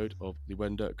week's episode of the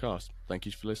When Dirt Cast. Thank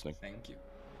you for listening. Thank you.